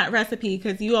learn that recipe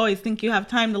because you always think you have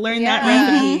time to learn that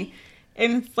recipe.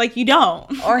 And it's like, you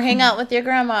don't. Or hang out with your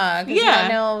grandma. You don't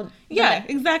know, yeah,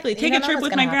 exactly. Take a trip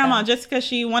with my grandma just because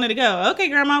she wanted to go. Okay,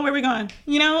 grandma, where are we going?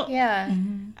 Yeah.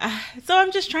 So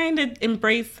I'm just trying to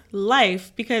embrace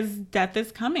life because death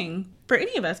is coming for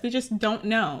any of us. We just don't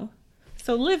know.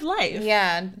 So live life.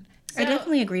 Yeah. I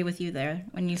definitely agree with you there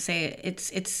when you say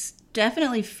it's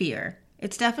definitely fear.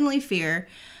 It's definitely fear.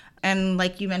 And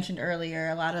like you mentioned earlier,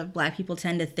 a lot of Black people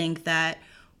tend to think that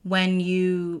when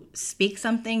you speak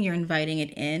something, you're inviting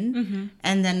it in.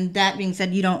 And then that being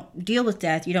said, you don't deal with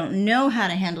death. You don't know how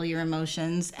to handle your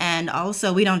emotions. And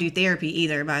also, we don't do therapy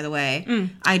either, by the way.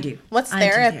 I do. What's I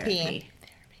do therapy?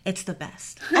 It's the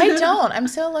best. I don't. I'm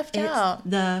so left out.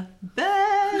 The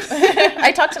best.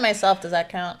 I talk to myself. Does that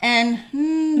count? And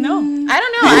No. I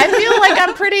don't know. I feel like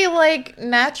I'm pretty,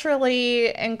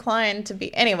 naturally inclined to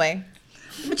be. Anyway.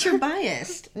 But you're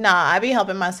biased. Nah, I be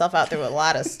helping myself out through a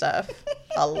lot of stuff.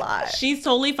 A lot. She's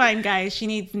totally fine, guys. She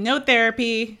needs no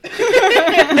therapy.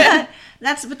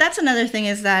 That's another thing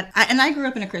is that I grew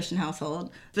up in a Christian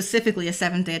household, specifically a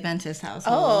Seventh-day Adventist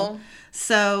household. Oh.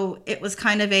 So it was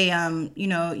kind of a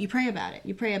you pray about it.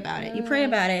 You pray about it. You pray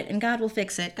about it and God will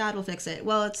fix it. God will fix it.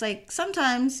 Well, it's like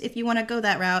sometimes if you want to go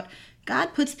that route,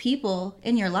 God puts people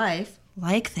in your life,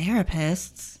 like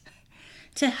therapists,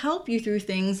 to help you through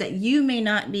things that you may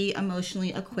not be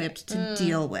emotionally equipped to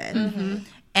deal with.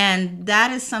 And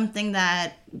that is something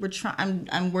that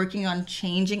I'm working on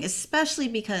changing, especially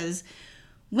because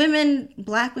women,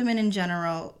 Black women in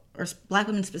general, or Black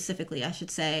women specifically, I should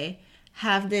say,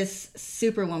 have this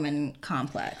superwoman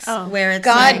complex Oh, where it's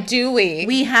God, like, do we?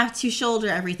 we have to shoulder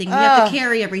everything. We have to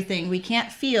carry everything. We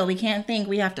can't feel. We can't think.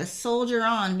 We have to soldier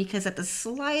on because at the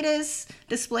slightest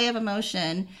display of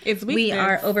emotion, It's we weakness.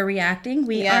 are overreacting.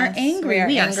 We Yes, are angry.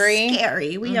 we are angry.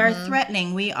 Scary. We are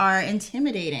threatening. We are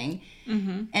intimidating.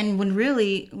 And when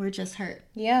really we're just hurt.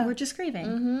 Yeah. We're just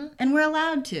grieving. And we're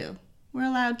allowed to. We're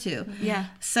allowed to. Yeah.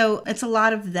 So it's a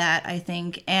lot of that, I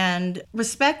think. And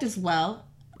respect as well.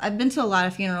 I've been to a lot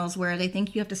of funerals where they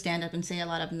think you have to stand up and say a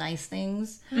lot of nice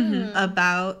things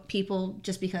about people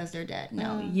just because they're dead.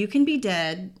 No, you can be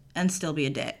dead and still be a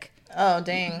dick. Oh,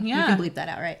 dang. Yeah. You can bleep that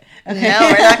out, right? No,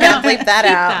 we're not going to bleep that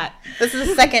out. that. This is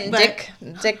the second But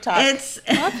dick talk. It's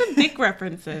Lots of dick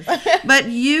references. but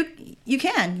you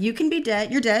can be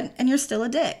dead. You're dead and you're still a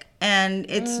dick. And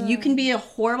it's you can be a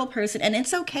horrible person and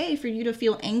it's okay for you to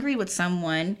feel angry with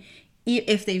someone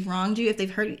if they've wronged you, if they've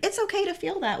hurt you. It's okay to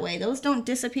feel that way. Those don't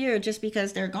disappear just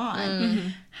because they're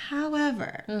gone.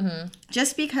 However,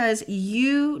 just because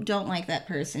you don't like that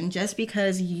person, just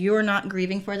because you're not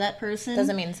grieving for that person,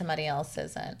 Doesn't mean somebody else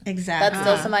isn't. exactly. That's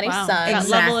still somebody's Wow. son. That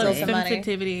level of Still somebody.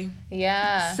 sensitivity.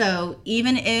 Yeah. So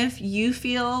even if you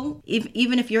feel,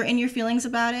 even if you're in your feelings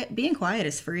about it, being quiet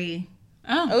is free.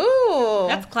 Oh, Ooh.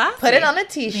 that's classy. Put it on a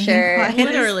t-shirt. quiet. It is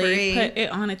Literally free. put it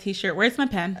on a t-shirt. Where's my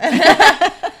pen?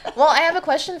 Well, I have a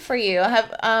question for you.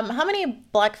 How many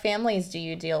Black families do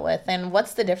you deal with, and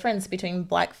what's the difference between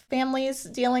Black families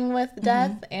dealing with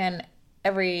death and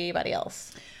everybody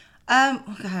else? Oh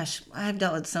gosh, I've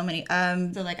dealt with so many.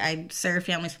 So like I serve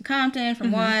families from Compton,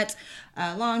 from Watts,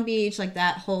 Long Beach, like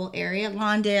that whole area,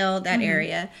 Lawndale, that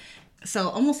area. So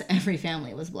almost every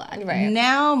family was Black. Right.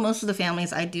 Now, most of the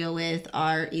families I deal with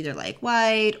are either like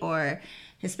white or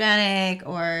Hispanic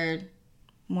or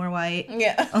more white.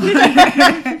 Yeah.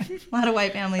 A lot of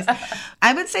white families.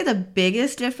 I would say the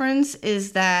biggest difference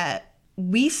is that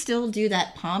we still do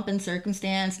that pomp and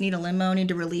circumstance, need a limo, need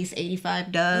to release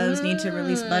 85 doves, need to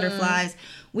release butterflies.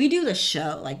 We do the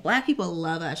show. Like, Black people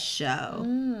love a show.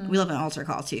 We love an altar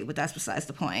call too, but that's besides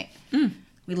the point.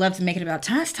 We love to make it about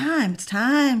time. It's time. It's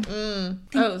time.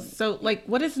 Oh, so like,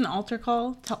 what is an altar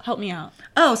call? Help me out.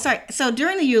 Oh, sorry. So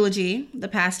during the eulogy, the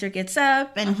pastor gets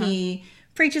up and he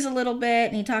preaches a little bit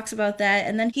and he talks about that,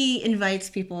 and then he invites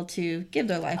people to give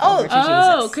their life over to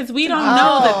Oh, Jesus. because we don't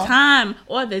know the time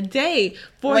or the day,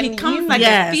 for When he comes you- like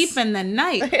Yes. a thief in the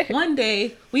night. One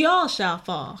day we all shall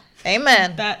fall.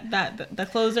 Amen. That the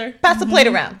closer. Pass the plate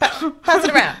around. Pass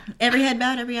it around. Every head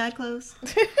bowed, every eye closed.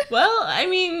 Well, I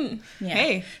mean, Yeah.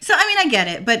 hey, So I mean, I get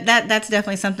it, but that's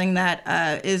definitely something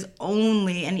that is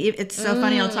only, and it's so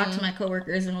funny. I'll talk to my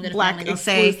coworkers and we'll get a Black family. They'll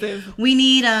say exclusive. we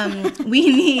need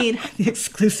the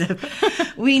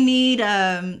exclusive. We need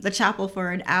the chapel for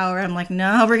an hour. I'm like,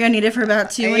 no, we're gonna need it for about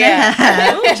 2.5.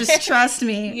 Yeah. Just trust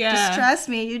me. Yeah. Just trust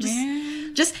me. You just. Man.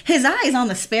 Just his eyes on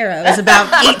the sparrow is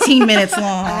about 18 minutes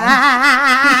long.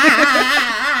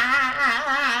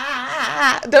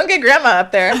 Don't get grandma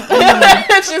up there. She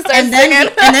starts And then,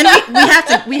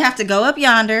 singing. we have to go up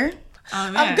yonder.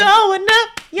 Oh, man. I'm going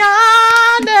up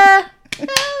yonder.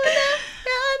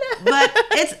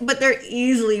 But they're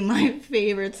easily my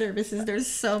favorite services. They're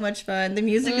so much fun. The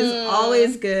music is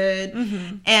always good,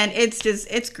 and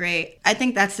it's great. I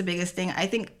think that's the biggest thing. I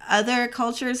think other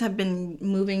cultures have been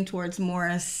moving towards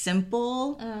more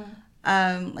simple,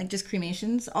 like just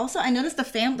cremations. Also, I noticed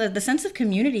the sense of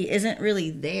community isn't really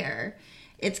there.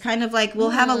 It's kind of like we'll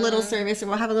have a little service or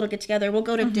we'll have a little get together. We'll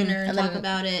go to dinner and talk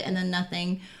about it, and then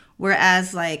nothing.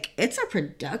 Whereas, like, it's a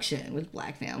production with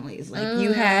Black families. Like,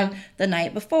 you have the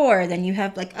night before, then you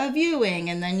have, like, a viewing,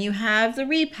 and then you have the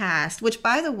repast, which,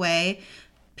 by the way,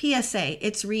 PSA,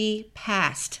 it's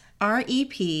repast.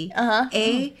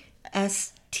 REPAST.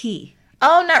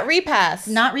 Oh, not repass.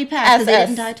 Not repast, because they SS.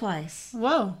 didn't die twice.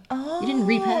 Whoa, You didn't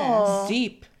repass.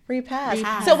 deep. Repass.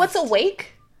 Repass. So what's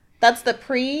awake? That's the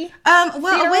pre. Well,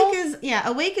 Funeral?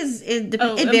 awake is, it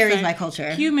Oh, it I'm varies sorry. by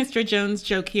culture. Cue Mr. Jones'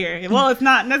 joke here. Well, it's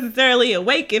not necessarily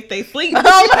awake if they sleep. Oh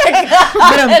my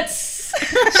god. She's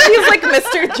like,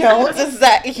 Mr. Jones, is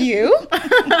that you?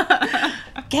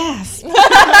 Gasp.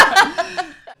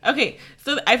 Okay,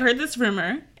 so I've heard this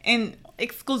rumor and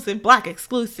exclusive Black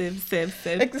exclusive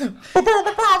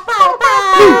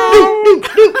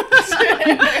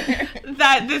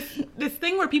that this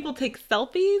thing where people take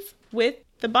selfies with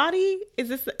the body, is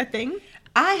this a thing?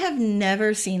 I have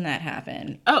never seen that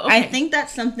happen. Oh, okay. I think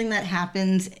that's something that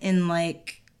happens in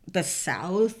like the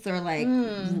South or like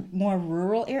more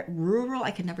rural,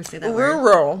 I could never say that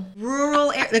Rural.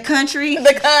 the country.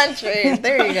 The country.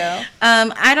 There you go.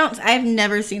 I've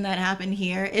never seen that happen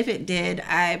here. If it did,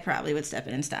 I probably would step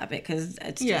in and stop it because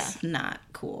it's just not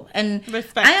cool. And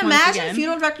Respect I imagine again.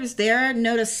 funeral directors there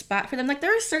know to spot for them. Like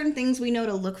there are certain things we know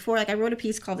to look for. Like I wrote a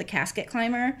piece called The Casket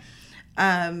Climber.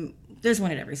 There's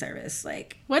one at every service.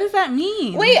 Like, what does that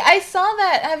mean? Wait, I saw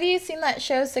that. Have you seen that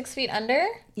show 6 Feet Under?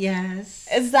 yes,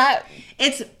 Is that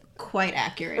it's quite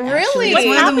accurate. really? Actually. What's It's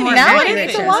one of the happening? more Now I accurate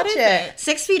need to shows. watch it.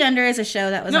 6 Feet Under is a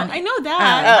show that was No, on. I know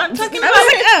that. I'm talking I about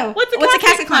was like, oh, what's a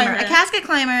casket climber? A casket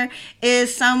climber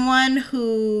is someone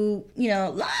who,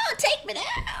 Lord, take me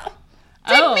now.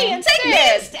 Oh. Take me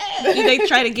instead. Do they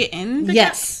try to get in?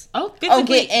 Yes. Oh,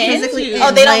 physically get in? Physically into- in.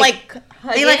 Oh, they don't Like,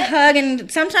 hug They it? like hug,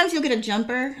 and sometimes you'll get a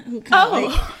jumper who kind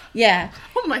of Oh. yeah.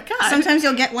 Oh my god. Sometimes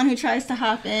you'll get one who tries to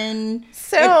hop in.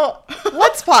 So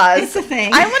let's pause. It's a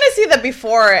thing. I want to see the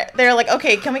before. They're like,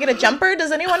 okay, can we get a jumper?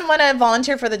 Does anyone want to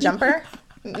volunteer for the jumper?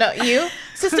 No, you,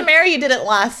 Sister Mary, you did it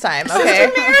last time.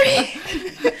 Okay,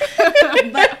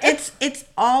 But it's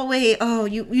always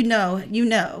you know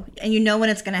and you know when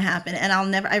it's gonna happen. And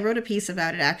I wrote a piece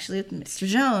about it actually with Mr.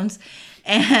 Jones,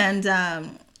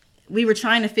 and we were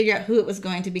trying to figure out who it was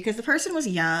going to be because the person was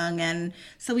young, and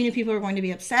so we knew people were going to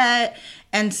be upset,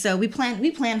 and so we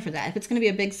planned for that. If it's going to be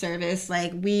a big service,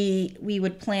 like we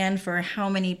would plan for how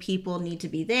many people need to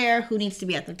be there, who needs to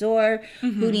be at the door,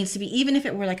 who needs to be, even if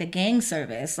it were like a gang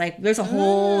service, like there's a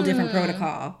whole different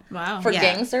protocol. Wow. for Yeah.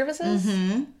 gang services.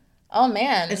 Mm-hmm. Oh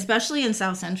man, Especially in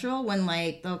South Central when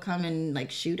like they'll come and like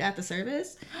shoot at the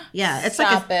service. Yeah, it's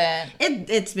stop like it.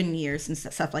 it's been years since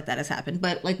stuff like that has happened.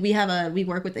 But like we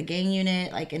work with the gang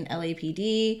unit like in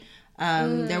LAPD.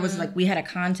 There was like we had a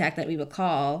contact that we would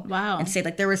call. Wow. And say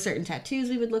like there were certain tattoos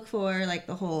we would look for, like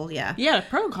the whole Yeah, a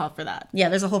protocol for that. yeah,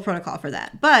 there's a whole protocol for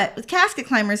that. But with casket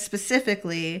climbers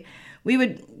specifically, we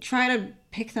would try to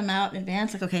pick them out in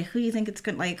advance. Like, okay, who do you think it's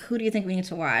good? Like, who do you think we need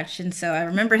to watch? And so I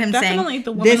remember him Definitely saying,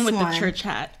 the this woman with one. the church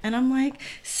hat. And I'm like,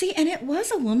 see, and it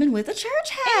was a woman with a church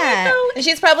hat.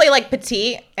 She's probably like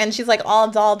petite, and she's like all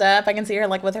dolled up. I can see her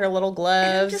like with her little I'm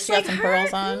gloves. just She got like, some her?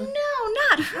 pearls on.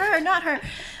 No, not her.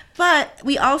 But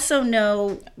we also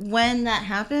know when that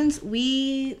happens,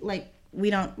 you're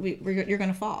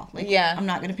gonna fall. Like, Yeah. I'm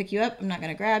not gonna pick you up. I'm not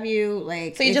gonna grab you.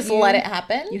 Like, So you if just let it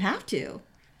happen. You have to.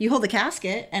 You hold the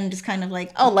casket and just kind of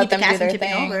like Let keep the them do casket their tipping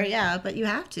thing. over. Yeah, but you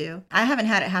have to. I haven't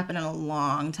had it happen in a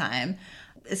long time,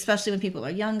 especially when people are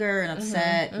younger and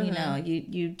upset. You know,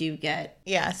 you do get.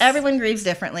 Yes. Everyone grieves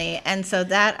differently, and so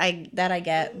that I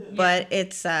get, but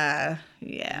it's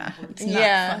it's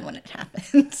not fun when it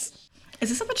happens. Is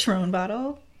this a Patron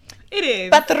bottle? It is.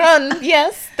 Patron.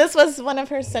 Yes, this was one of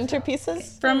her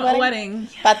centerpieces From a wedding.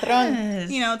 Patron. Yes.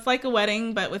 You know, it's like a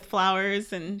wedding, but with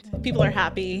flowers and people are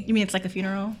happy. You mean it's like a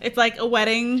funeral? It's like a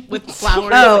wedding with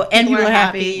flowers. Oh, and people are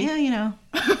happy. Yeah, you know.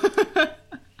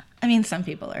 I mean, some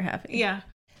people are happy. Yeah.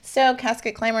 So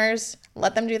casket climbers,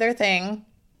 let them do their thing.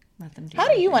 Let them do How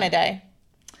do you want to die?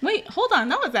 Wait, hold on.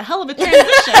 That was a hell of a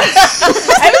transition.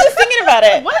 I was just thinking about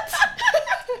it. What?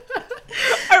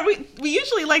 We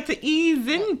usually like to ease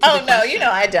into Oh no, you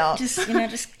know I don't. Just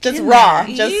Just get in raw.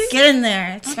 there. Just Get in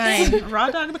there. It's fine.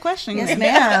 raw dog the question. Yes,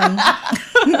 ma'am.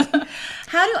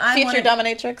 How do I future want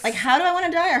dominatrix. like? How do I want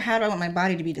to die, or how do I want my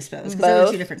body to be disposed? Because those Both.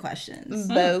 are two different questions.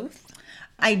 both.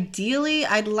 Ideally,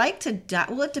 I'd like to die.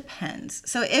 Well, it depends.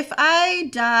 So if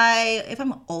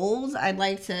I'm old, I'd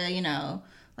like to,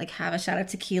 like have a shot of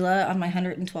tequila on my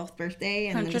 112th birthday,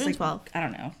 and then just like 112. I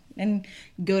don't know, and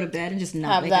go to bed and just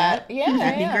not Have wake that. up. Yeah,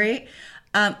 that'd yeah. be great.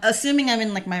 Assuming I'm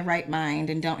in like my right mind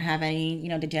and don't have any,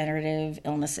 degenerative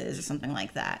illnesses or something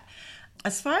like that.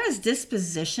 As far as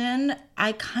disposition,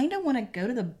 I kind of want to go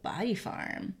to the body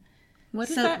farm. What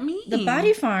does that mean? The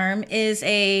body farm is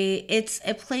it's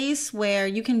a place where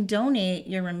you can donate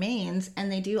your remains, and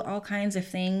they do all kinds of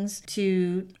things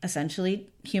to essentially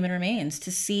human remains to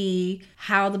see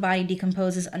how the body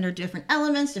decomposes under different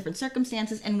elements, different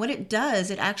circumstances. And what it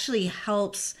does, it actually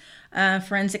helps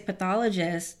forensic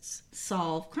pathologists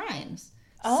solve crimes.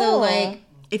 So Oh. like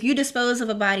if you dispose of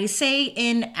a body, say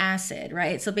in acid,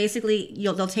 right? So basically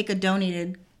they'll take a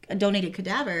donated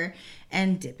cadaver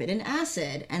and dip it in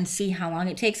acid and see how long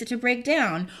it takes it to break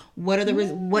down. What are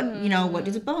what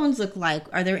do the bones look like?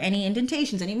 Are there any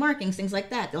indentations, any markings, things like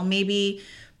that? They'll maybe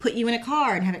put you in a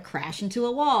car and have it crash into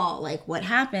a wall. Like, what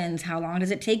happens? How long does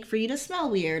it take for you to smell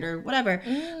weird or whatever?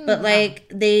 But like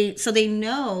they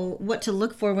know what to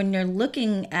look for when you're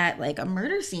looking at like a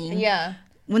murder scene. Yeah.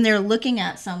 when they're looking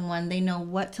at someone, they know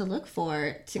what to look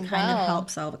for to kind of help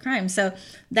solve a crime. So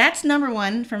that's number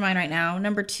 1 for mine right now.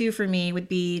 Number 2 for me would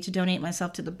be to donate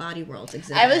myself to the Body Worlds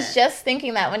exhibit. I was just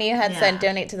thinking that when you had said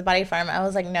donate to the Body Farm, I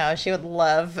was like, no, she would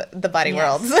love the Body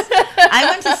Worlds. I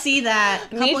went to see that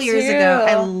a couple years ago.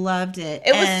 I loved it.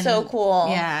 It was so cool.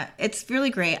 Yeah, it's really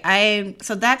great.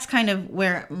 So that's kind of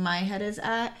where my head is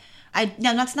at.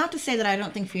 Now, that's not to say that I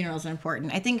don't think funerals are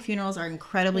important. I think funerals are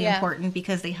incredibly important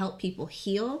because they help people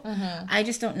heal. Mm-hmm. I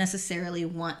just don't necessarily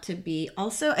want to be.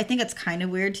 Also, I think it's kind of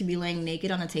weird to be laying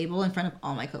naked on a table in front of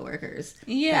all my coworkers.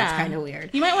 Yeah. That's kind of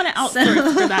weird. You might want to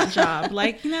outsource for that job.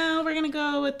 Like, no, we're going to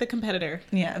go with the competitor.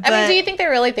 Yeah. I mean, do you think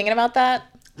they're really thinking about that?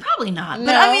 Probably not. No.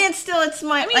 But I mean, it's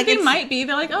my... I mean, like, they might be.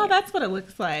 They're like, oh, that's what it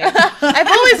looks like. I've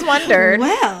always wondered.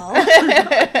 Well.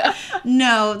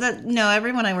 No,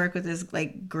 everyone I work with is,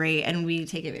 like, great, and we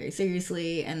take it very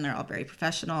seriously, and they're all very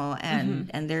professional, and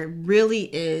there really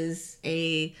is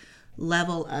a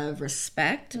level of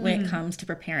respect when it comes to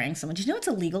preparing someone. Do you know it's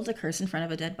illegal to curse in front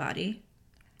of a dead body?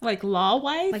 Like,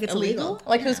 law-wise? Like, it's illegal?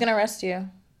 Like, who's going to arrest you?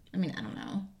 I mean, I don't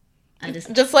know.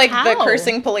 Just like How? the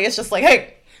cursing police, just like,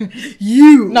 hey...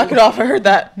 You knock it off. I heard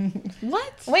that.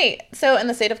 What? Wait, so in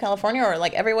the state of California or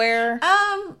like everywhere?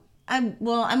 I'm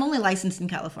only licensed in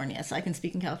California, so I can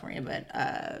speak in California, but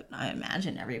I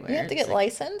imagine everywhere. You have to get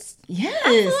licensed? Yes.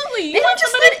 Absolutely. They don't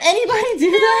just let anybody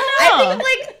do that. I think,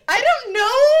 like, I don't know.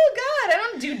 God, I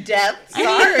don't do death.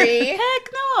 Sorry. Heck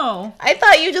no. I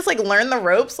thought you just, like, learn the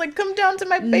ropes. Like, come down to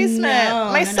my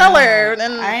basement, my cellar. No.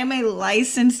 And I am a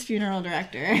licensed funeral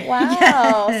director.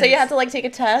 Wow. Yes. So you had to, like, take a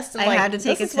test? And, I had to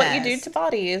take a test. This is what you do to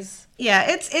bodies. Yeah,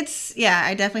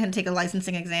 I definitely had to take a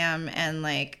licensing exam, and,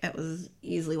 like, it was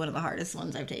easily one of the hardest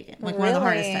ones I've taken. Like, one of the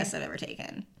hardest tests I've ever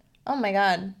taken. Oh, my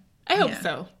God. I hope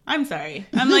so. I'm sorry.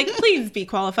 I'm like, please be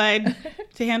qualified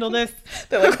to handle this.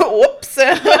 They're like, whoops.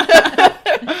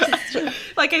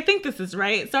 Like, I think this is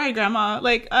right. Sorry, Grandma.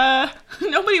 Like,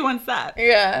 nobody wants that.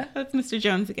 Yeah. That's Mr.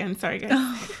 Jones again. Sorry,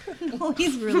 guys. No,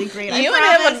 he's really great. You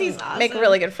and him would make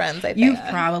really good friends, I think. You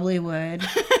probably would.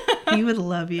 He would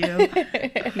love you.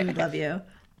 He would love you.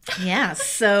 Yeah,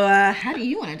 so how do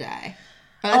you want to die?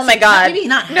 Oh my God. Maybe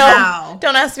not how.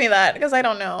 Don't ask me that because I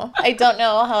don't know. I don't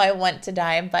know how I want to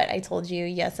die, but I told you,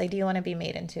 yes, I do want to be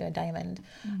made into a diamond.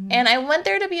 Mm-hmm. And I want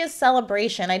there to be a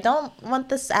celebration. I don't want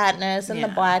the sadness and the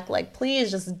black. Like, please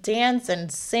just dance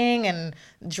and sing and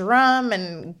drum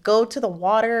and go to the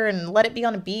water and let it be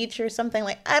on a beach or something.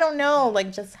 Like, I don't know.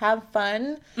 Like, just have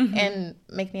fun and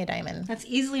make me a diamond. That's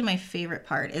easily my favorite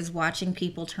part is watching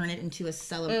people turn it into a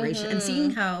celebration and seeing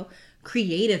how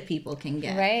creative people can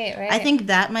get. Right. I think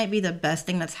that might be the best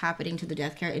thing that's happening to the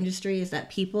death care industry is that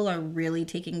people are really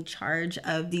taking charge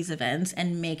of these events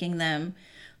and making them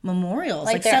memorials,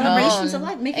 like celebrations of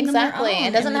life, making them their own.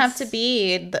 It doesn't have to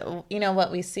be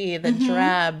what we see, the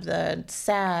drab, the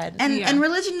sad. And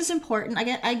religion is important.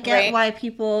 I get why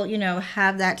people,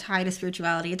 have that tie to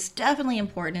spirituality. It's definitely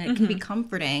important and it can be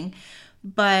comforting.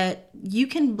 But you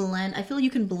can blend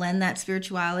that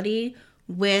spirituality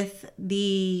with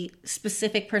the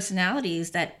specific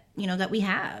personalities that we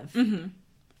have. Mm-hmm.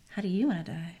 How do you want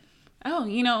to die?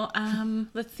 Oh,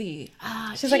 let's see.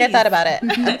 She's like, I thought about it.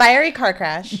 A fiery car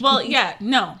crash. Well, yeah,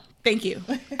 no, thank you.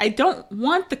 I don't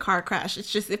want the car crash.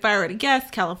 It's just if I were to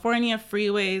guess, California,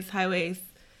 freeways, highways.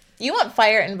 You want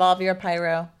fire involve your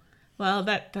pyro. Well,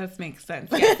 that does make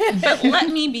sense. Yeah. But let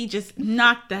me be just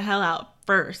knocked the hell out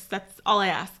first. That's all I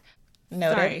ask.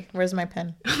 Noted. Sorry. Where's my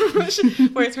pen?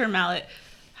 Where's her mallet?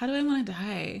 How do I want to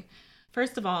die?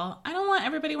 First of all, I don't want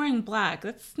everybody wearing black.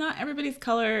 That's not everybody's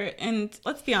color. And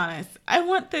let's be honest, I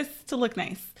want this to look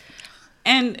nice.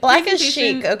 And black is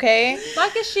chic, okay?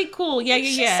 Black is chic, cool. Yeah.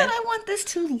 She said I want this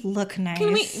to look nice.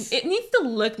 It needs to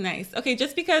look nice. Okay,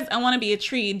 just because I want to be a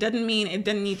tree doesn't mean it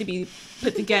doesn't need to be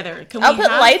put together. I'll put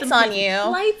lights on you.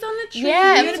 Lights on the tree.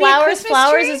 Yeah, and flowers.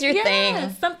 Flowers is your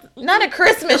thing. Not a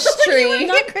Christmas tree.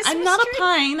 I'm not a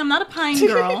pine. I'm not a pine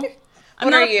girl.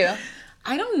 What are you?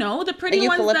 I don't know. The pretty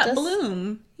ones that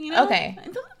bloom. Okay.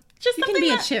 Just you can be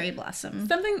a cherry blossom.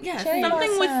 Something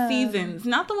with seasons.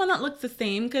 Not the one that looks the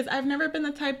same, because I've never been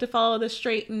the type to follow the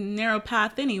straight and narrow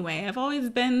path anyway. I've always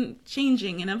been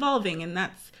changing and evolving, and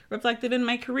that's reflected in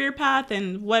my career path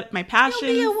and what my passion.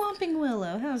 You'll be a whomping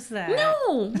willow. How's that?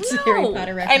 No. Harry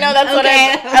Potter reference. I know that's what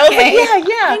I was like,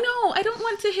 yeah. I know. I don't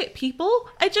want to hit people.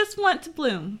 I just want to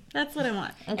bloom. That's what I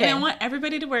want. Okay. And I want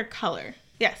everybody to wear color.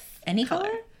 Yes. Any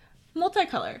color?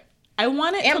 Multicolor. I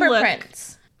want it Amber to look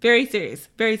prints. Very serious.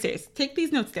 Very serious. Take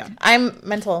these notes down. I'm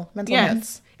mental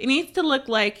notes. It needs to look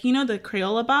like, the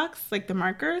Crayola box, like the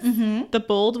markers, the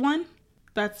bold one.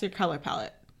 That's your color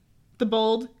palette. The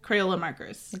bold Crayola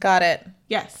markers. Got it.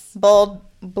 Yes. Bold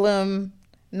bloom,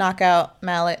 knockout,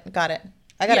 mallet. Got it.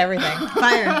 I got everything.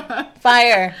 Fire.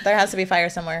 Fire. There has to be fire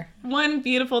somewhere. One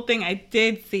beautiful thing I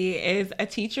did see is a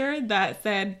teacher that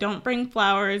said, don't bring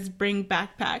flowers, bring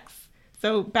backpacks.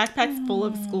 So backpacks full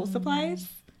of school supplies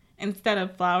instead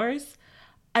of flowers.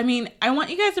 I mean, I want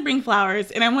you guys to bring flowers,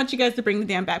 and I want you guys to bring the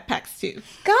damn backpacks too.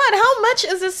 God, how much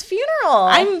is this funeral?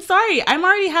 I'm sorry. I'm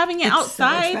already having it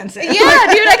outside. So expensive. Yeah,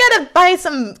 dude, I gotta buy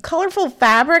some colorful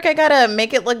fabric. I gotta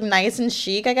make it look nice and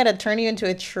chic. I gotta turn you into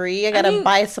a tree. I gotta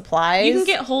buy supplies. You can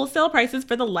get wholesale prices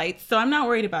for the lights, so I'm not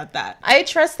worried about that. I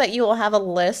trust that you will have a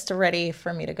list ready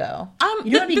for me to go.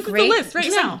 You know what'd be this great? is the list right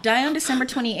Just, now. like, die on December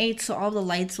 28th, so all the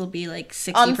lights will be like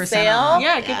 60% On sale? off.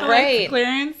 Yeah, get the Right. lights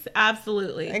clearance.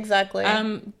 Absolutely. Exactly.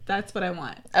 That's what I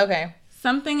want. Okay.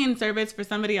 Something in service for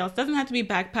somebody else. Doesn't have to be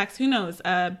backpacks. Who knows?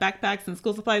 Backpacks and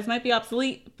school supplies might be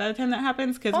obsolete by the time that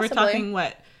happens, because we're Possibly. talking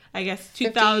what? I guess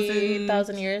 2,000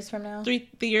 50,000 years from now. the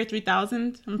year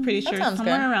 3000. I'm pretty sure sounds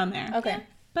somewhere good. around there. Okay.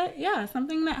 But yeah,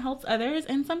 something that helps others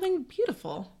and something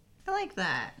beautiful. I like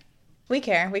that. We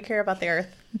care. We care about the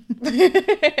earth.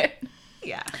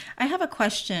 Yeah. I have a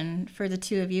question for the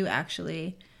two of you,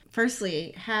 actually.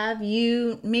 Firstly, have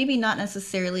you maybe not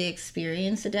necessarily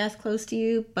experienced a death close to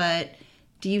you, but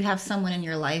do you have someone in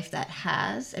your life that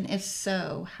has? And if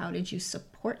so, how did you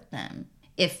support them?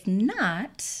 If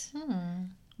not,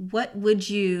 what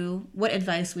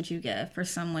advice would you give for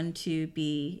someone to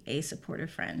be a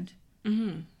supportive friend?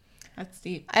 That's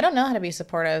deep. I don't know how to be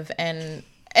supportive, and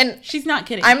She's not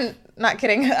kidding. I'm not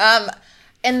kidding.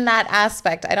 In that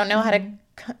aspect, I don't know how to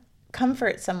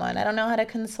comfort someone. I don't know how to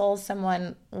console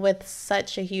someone with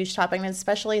such a huge topic, and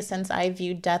especially since I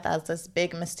view death as this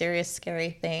big, mysterious,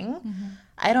 scary thing.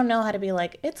 I don't know how to be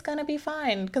like, it's gonna be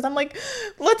fine, because I'm like,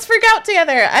 let's freak out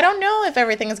together. I don't know if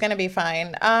everything is gonna be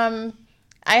fine.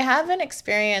 I haven't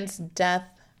experienced death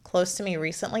close to me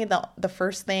recently. The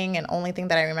first thing and only thing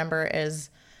that I remember is,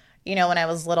 you know, when I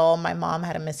was little, my mom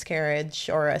had a miscarriage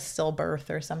or a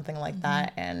stillbirth or something like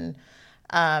that. And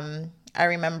I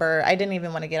remember I didn't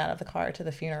even want to get out of the car to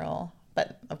the funeral,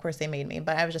 but of course they made me.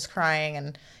 But I was just crying.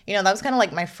 And, you know, that was kind of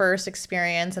like my first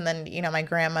experience. And then, you know, my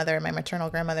grandmother, my maternal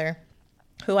grandmother,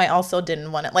 who I also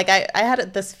didn't want to, like, I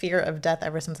had this fear of death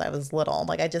ever since I was little.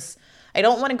 Like, I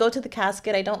don't want to go to the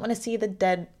casket. I don't want to see the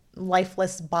dead,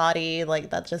 lifeless body. Like,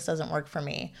 that just doesn't work for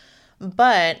me.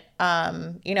 But,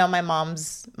 you know, my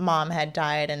mom's mom had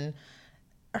died, and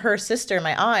her sister,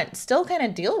 my aunt, still kind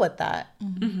of deal with that.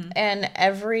 And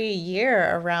every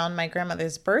year around my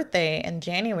grandmother's birthday in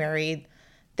January,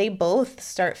 they both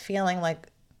start feeling like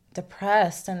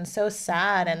depressed and so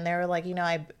sad. And they were like, you know,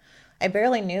 I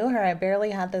barely knew her. I barely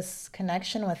had this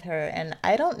connection with her. And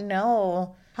I don't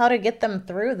know how to get them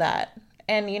through that.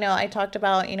 And, you know, I talked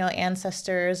about, you know,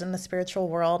 ancestors in the spiritual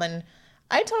world. And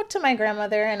I talk to my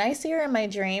grandmother, and I see her in my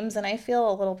dreams, and I feel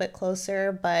a little bit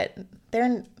closer, but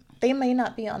they may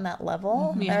not be on that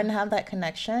level and have that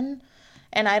connection.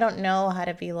 And I don't know how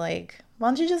to be like, why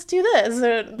don't you just do this?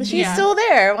 Or, she's still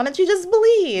there. Why don't you just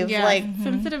believe? Yeah, like,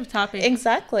 sensitive topic.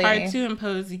 exactly. Hard to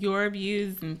impose your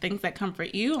views and things that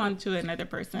comfort you onto another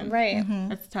person. Right.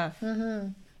 That's tough.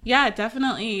 Yeah,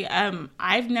 definitely.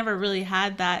 I've never really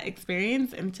had that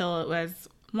experience until it was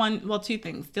two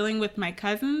things. Dealing with my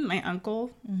cousin, my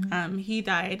uncle, he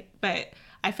died, but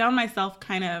I found myself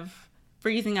kind of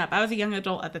freezing up. I was a young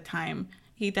adult at the time.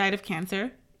 He died of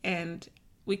cancer, and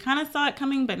we kind of saw it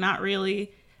coming, but not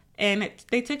really. And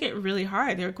they took it really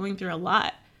hard. They were going through a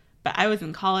lot. But I was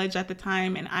in college at the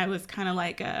time, and I was kind of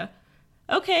like,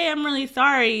 okay, I'm really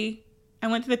sorry. I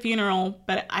went to the funeral,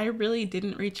 but I really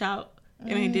didn't reach out,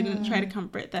 and I didn't try to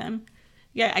comfort them.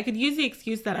 Yeah, I could use the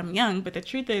excuse that I'm young, but the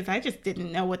truth is I just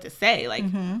didn't know what to say. Like,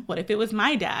 what if it was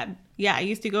my dad? Yeah, I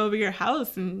used to go over your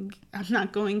house, and I'm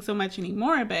not going so much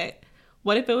anymore, but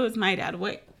what if it was my dad?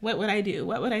 What would I do?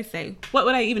 What would I say? What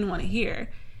would I even want to hear?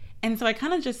 And so I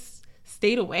kind of just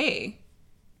stayed away,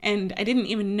 and I didn't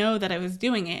even know that I was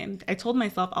doing it. And I told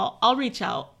myself, I'll reach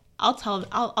out. I'll tell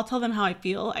them how I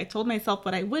feel. I told myself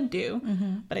what I would do,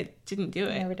 but I didn't do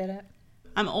it. Never did it.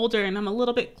 I'm older, and I'm a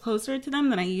little bit closer to them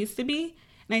than I used to be.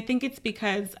 And I think it's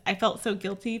because I felt so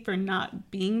guilty for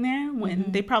not being there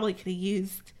when they probably could have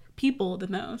used people the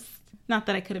most. Not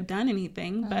that I could have done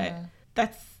anything, but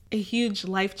that's a huge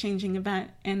life-changing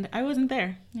event, and I wasn't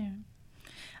there. Yeah.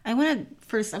 I want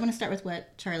to start with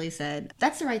what Charlie said.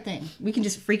 That's the right thing. We can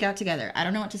just freak out together. I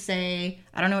don't know what to say.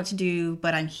 I don't know what to do,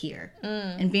 but I'm here.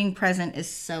 And being present is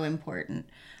so important.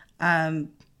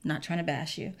 Not trying to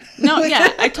bash you. No,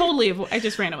 yeah, I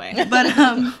just ran away.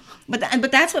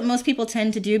 But that's what most people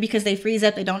tend to do, because they freeze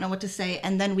up, they don't know what to say,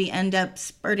 and then we end up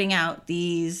spurting out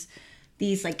these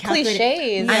these like calculated,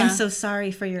 cliches. I'm Yeah. so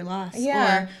sorry for your loss.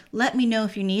 Yeah. Or let me know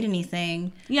if you need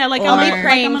anything. Yeah, like Or- I'll I'll be be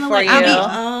praying I'm gonna for let you.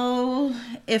 I'll be,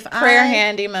 if Prayer I,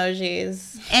 hand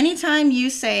emojis. anytime you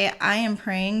say I am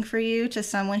praying for you to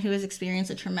someone who has experienced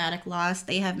a traumatic loss,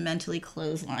 they have mentally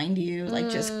clotheslined you, like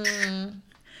just.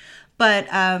 But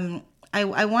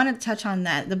I want to touch on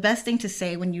that. The best thing to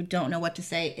say when you don't know what to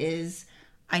say is,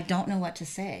 I don't know what to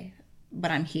say, but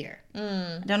I'm here.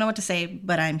 I don't know what to say,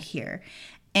 but I'm here.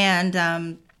 And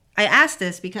I ask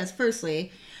this because,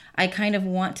 firstly, I kind of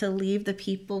want to leave the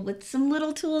people with some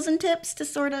little tools and tips to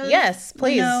sort of, Yes,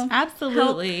 please.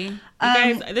 Absolutely. You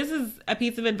guys, this is a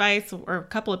piece of advice or a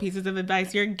couple of pieces of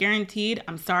advice. You're guaranteed,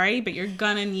 I'm sorry, but you're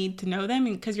going to need to know them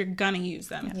because you're going to use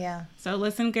them. Yeah. So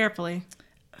listen carefully.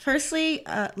 Firstly,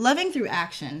 loving through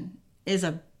action is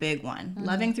a big one.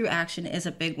 Loving through action is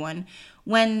a big one.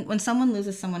 When someone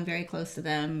loses someone very close to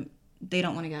them, they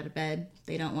don't want to get out of bed.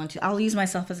 They don't want to. I'll use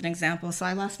myself as an example. So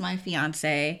I lost my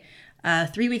fiance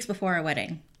 3 weeks before our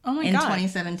wedding. Oh my in God.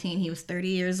 2017. He was 30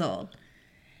 years old.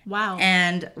 Wow.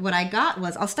 And what I got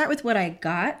was, I'll start with what I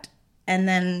got, and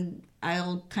then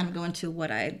I'll kind of go into what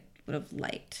I would have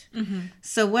liked.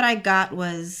 So what I got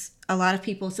was a lot of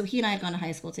people. So he and I had gone to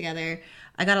high school together.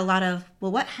 I got a lot of,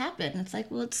 well, what happened? It's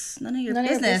like, well, it's none of your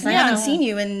business. I Yeah. haven't seen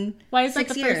you in Why is that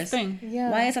 6 the years. first thing? Yeah.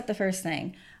 Why is that the first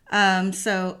thing?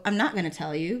 So I'm not going to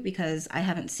tell you because I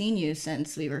haven't seen you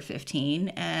since we were 15,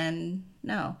 and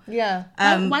no. Yeah.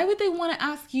 Why would they want to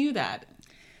ask you that?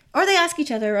 Or they ask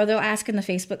each other, or they'll ask in the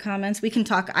Facebook comments. We can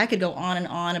talk. I could go on and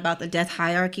on about the death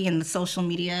hierarchy and the social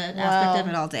media aspect of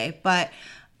it all day. But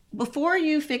before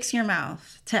you fix your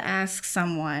mouth to ask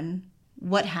someone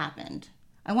what happened,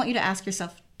 I want you to ask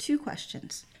yourself 2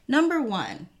 questions. Number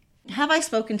 1, have I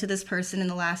spoken to this person in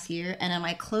the last year, and am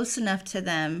I close enough to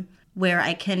them where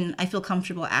I feel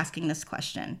comfortable asking this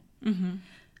question?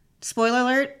 Spoiler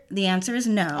alert, the answer is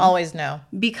no. Always no.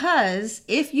 Because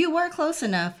if you were close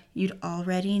enough, you'd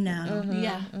already know.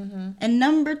 Yeah. And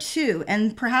number 2,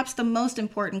 and perhaps the most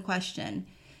important question,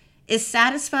 is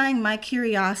satisfying my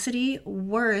curiosity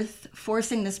worth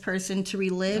forcing this person to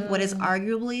relive what is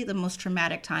arguably the most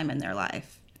traumatic time in their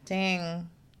life? Dang.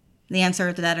 The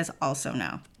answer to that is also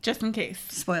no. Just in case.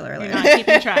 Spoiler You're alert. not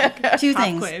keeping track. 2 Pop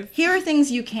things. quiz. Here are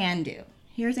things you can do.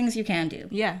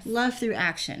 Yes. Love through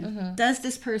action. Does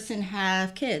this person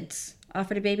have kids?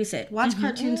 Offer to babysit. Watch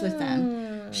cartoons with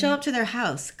them. Show up to their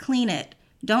house. Clean it.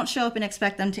 Don't show up and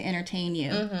expect them to entertain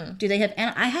you. Do they have?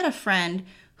 And I had a friend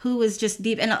who was just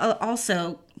deep, and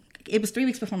also it was 3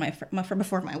 weeks before my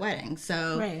wedding,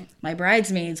 so Right. my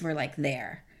bridesmaids were like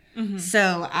there.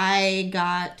 So I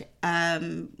got,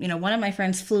 one of my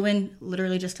friends flew in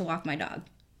literally just to walk my dog.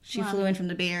 She flew in from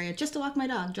the Bay Area just to walk my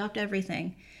dog, dropped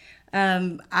everything.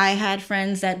 I had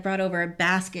friends that brought over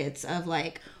baskets of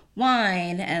like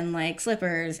wine and like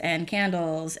slippers and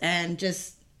candles and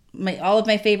just all of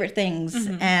my favorite things.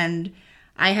 And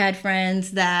I had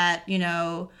friends that,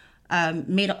 I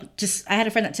had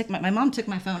a friend that my mom took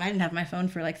my phone. I didn't have my phone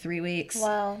for like 3 weeks.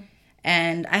 Wow.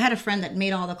 And I had a friend that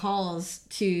made all the calls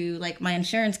to like my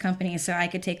insurance company so I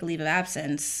could take a leave of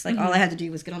absence. Like all I had to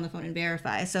do was get on the phone and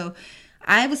verify. So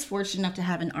I was fortunate enough to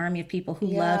have an army of people who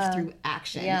loved through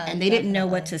action. Yeah, and they didn't know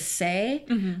what to say,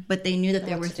 but they knew that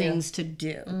there were things to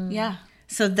do. Yeah.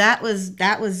 So that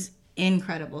was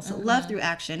incredible. So love through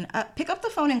action. Pick up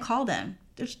the phone and call them.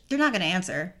 They're not going to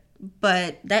answer.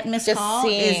 But that missed Just call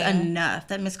is seeing. enough.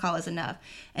 That missed call is enough.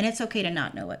 And it's okay to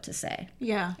not know what to say.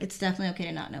 Yeah. It's definitely okay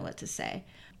to not know what to say.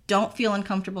 Don't feel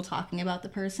uncomfortable talking about the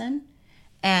person.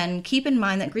 And keep in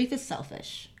mind that grief is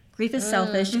selfish. Grief is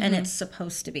selfish, and it's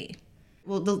supposed to be.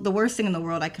 Well, the worst thing in the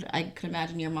world I could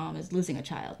imagine your mom is losing a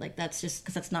child. Like, that's just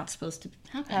because that's not supposed to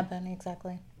happen.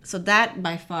 Exactly. So that,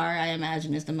 by far, I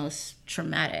imagine, is the most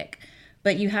traumatic.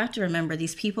 But you have to remember,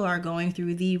 these people are going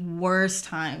through the worst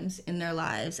times in their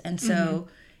lives. And so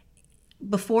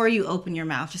before you open your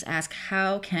mouth, just ask,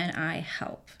 how can I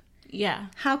help? Yeah.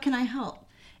 How can I help?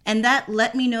 And that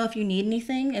let me know if you need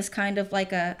anything is kind of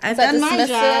like I've that done my dismissive?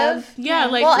 job. Yeah.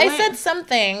 Like, Well, I what- said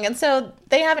something, and so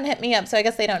they haven't hit me up, so I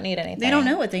guess they don't need anything. They don't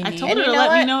know what they I need. told And her you to know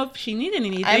let me what? know if she needed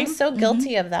anything. I'm so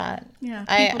guilty of that. Yeah,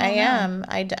 I people don't know. am.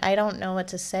 I don't know what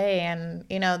to say, and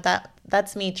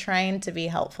that's me trying to be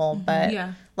helpful. But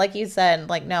Yeah. like you said,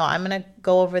 like, no, I'm gonna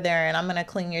go over there and I'm gonna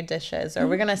clean your dishes, or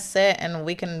we're gonna sit and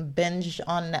we can binge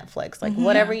on Netflix. Like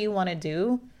whatever you want to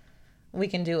do, we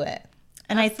can do it.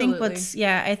 And Absolutely.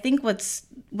 I think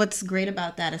what's great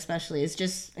about that especially is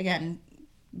just, again,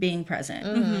 being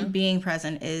present. Being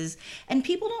present is, and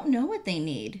people don't know what they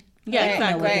need. Yeah, They don't know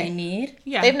exactly. what they need.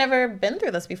 Yeah. They've never been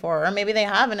through this before, or maybe they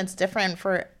have, and it's different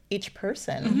for each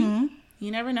person.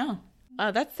 You never know.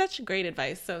 That's such great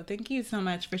advice. So thank you so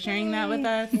much for sharing that with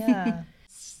us. Yeah.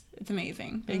 It's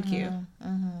amazing. Thank you.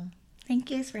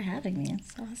 Thank you for having me.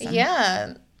 It's awesome.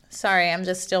 Yeah. Sorry, I'm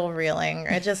just still reeling.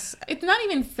 It's not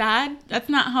even sad. That's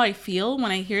not how I feel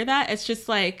when I hear that. It's just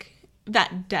like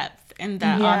that depth and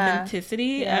that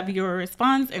authenticity of your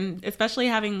response, and especially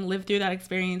having lived through that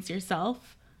experience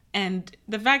yourself. And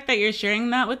the fact that you're sharing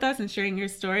that with us and sharing your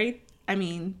story, I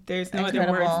mean, there's no other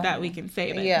words that we can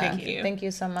say, but thank you. Thank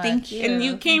you so much. Thank you. And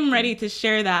you came ready to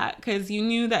share that because you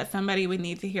knew that somebody would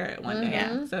need to hear it one day.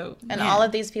 Yeah. So, And all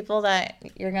of these people that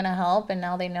you're going to help, and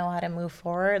now they know how to move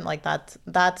forward. Like,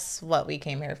 that's what we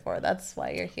came here for. That's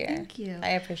why you're here. Thank you.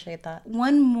 I appreciate that.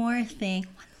 One more thing.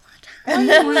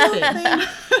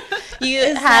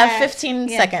 You have 15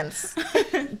 seconds.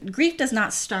 Grief does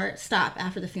not stop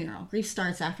after the funeral. Grief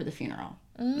starts after the funeral.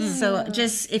 So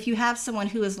just if you have someone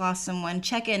who has lost someone,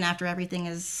 check in after everything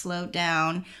is slowed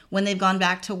down, when they've gone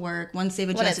back to work, once they've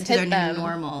adjusted to their new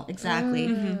normal.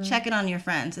 Exactly. Check in on your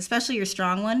friends, especially your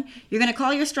strong one. You're going to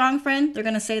call your strong friend. They're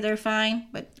going to say they're fine,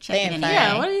 but check in anyway.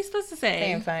 Yeah, what are you supposed to say? They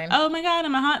ain't fine. Oh my God,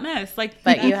 I'm a hot mess. Like,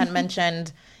 But you had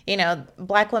mentioned, you know,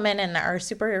 Black women and our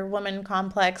superwoman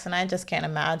complex, and I just can't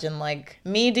imagine, like,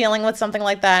 me dealing with something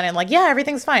like that and like, yeah,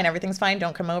 everything's fine.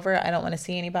 Don't come over. I don't want to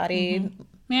see anybody.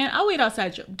 man, I'll wait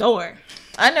outside your door.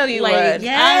 I know you Like, would.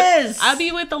 Yes. I'll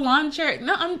be with the lawn chair.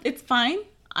 No, it's fine.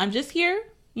 I'm just here.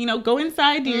 You know, go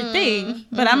inside, do your thing.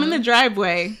 But I'm in the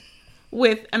driveway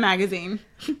with a magazine.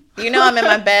 You know I'm in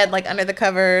my bed, like, under the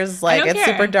covers, like, it's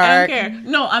super dark. I don't care.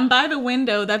 No, I'm by the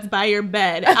window that's by your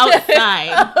bed,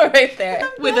 outside, Right there.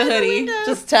 with a hoodie.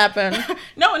 Just tapping.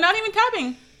 No, not even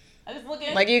tapping. I just look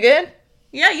in. Like, you good?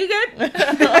 Yeah, you good?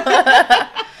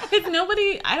 Because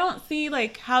I don't see,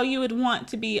 like, how you would want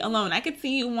to be alone. I could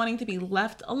see you wanting to be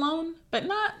left alone, but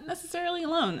not necessarily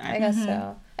alone. I guess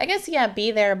so. I guess, yeah,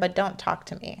 be there, but don't talk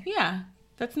to me. Yeah,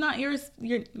 that's not yours.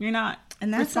 You're not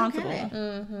And that's responsible. okay.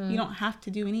 You don't have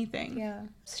to do anything. Yeah.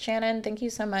 Shannon, thank you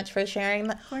so much for sharing.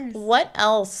 Of course. What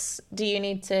else do you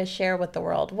need to share with the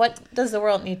world? What does the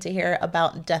world need to hear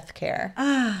about death care?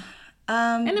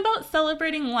 And about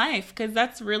celebrating life, because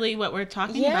that's really what we're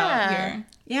talking about here.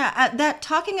 Yeah, that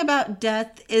talking about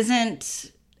death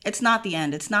it's not the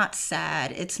end. It's not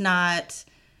sad. It's not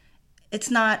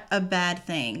a bad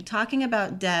thing. Talking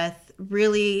about death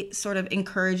really sort of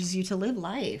encourages you to live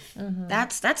life.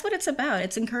 That's what it's about.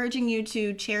 It's encouraging you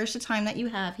to cherish the time that you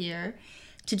have here,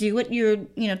 to do what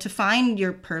to find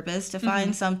your purpose, to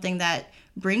find something that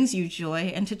brings you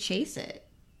joy, and to chase it.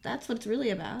 That's what it's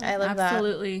really about. I love that.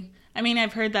 Absolutely. I mean,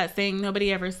 I've heard that saying.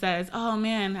 Nobody ever says, "Oh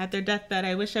man, at their deathbed,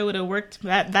 I wish I would have worked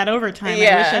that overtime.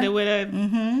 Yeah. I wish I would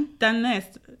have done this."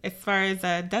 As far as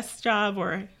a desk job,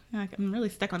 or I'm really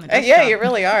stuck on the desk job. You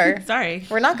really are. Sorry.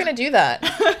 We're not going to do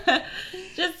that.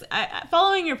 Just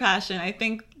following your passion. I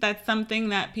think that's something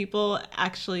that people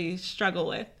actually struggle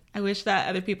with. I wish that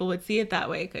other people would see it that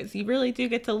way, because you really do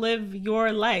get to live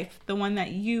your life, the one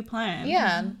that you plan.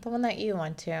 Yeah, the one that you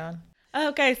want to.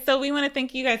 Okay, so we want to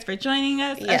thank you guys for joining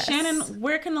us. Yes. Shannon,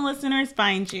 where can the listeners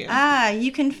find you?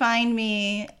 You can find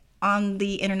me on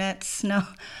the internets. No.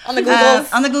 On the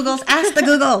Googles. On the Googles. Ask the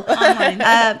Google. Online.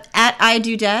 At I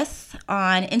Do Death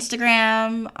on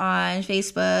Instagram, on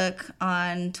Facebook,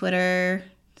 on Twitter.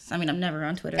 I mean, I'm never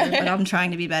on Twitter, but I'm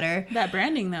trying to be better. That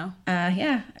branding, though.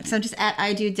 Yeah. So just at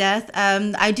I Do Death.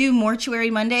 I do Mortuary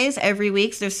Mondays every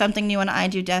week. So there's something new on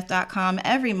idodeath.com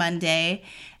every Monday.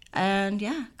 And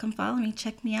yeah, come follow me.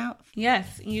 Check me out.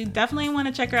 Yes, you definitely want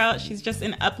to check her out. She's just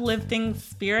an uplifting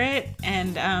spirit.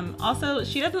 And also,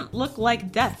 she doesn't look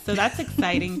like death. So that's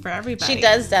exciting for everybody. She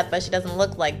does death, but she doesn't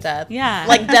look like death. Yeah.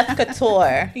 Like Death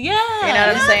Couture. Yeah. You know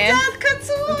what I'm saying? Death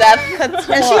Couture. Death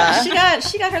Couture. And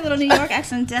she got her little New York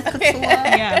accent, Death Couture.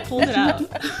 Yeah, pulled it out.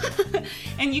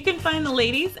 And you can find the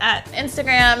ladies at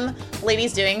Instagram,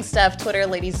 Ladies Doing Stuff. Twitter,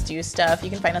 Ladies Do Stuff. You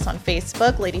can find us on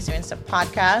Facebook, Ladies Doing Stuff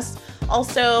Podcast.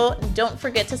 Also, don't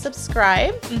forget to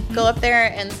subscribe. Go up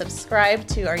there and subscribe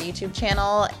to our YouTube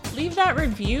channel. Leave that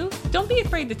review. Don't be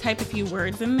afraid to type a few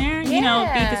words in there. You know,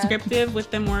 be Yeah. descriptive with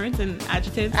them words and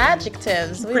adjectives.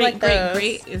 Adjectives. We Great, like those.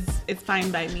 great is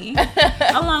fine by me.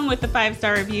 Along with the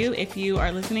 5-star review if you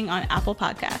are listening on Apple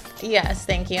Podcasts. Yes,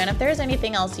 thank you. And if there's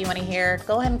anything else you want to hear,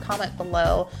 go ahead and comment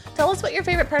below. Tell us what your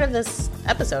favorite part of this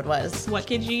episode was. What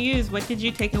could you use? What did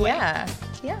you take away? Yeah.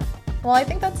 Well, I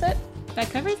think that's it. That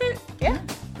covers it? Yeah.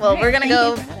 Well, we're going to thank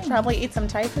go you for having me. probably eat some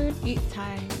Thai food. Eat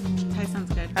Thai. Thai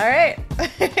sounds good. All right.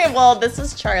 Well, this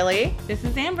is Charlie. This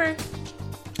is Amber.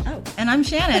 Oh, and I'm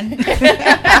Shannon.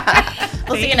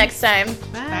 We'll see you next time.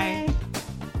 Bye.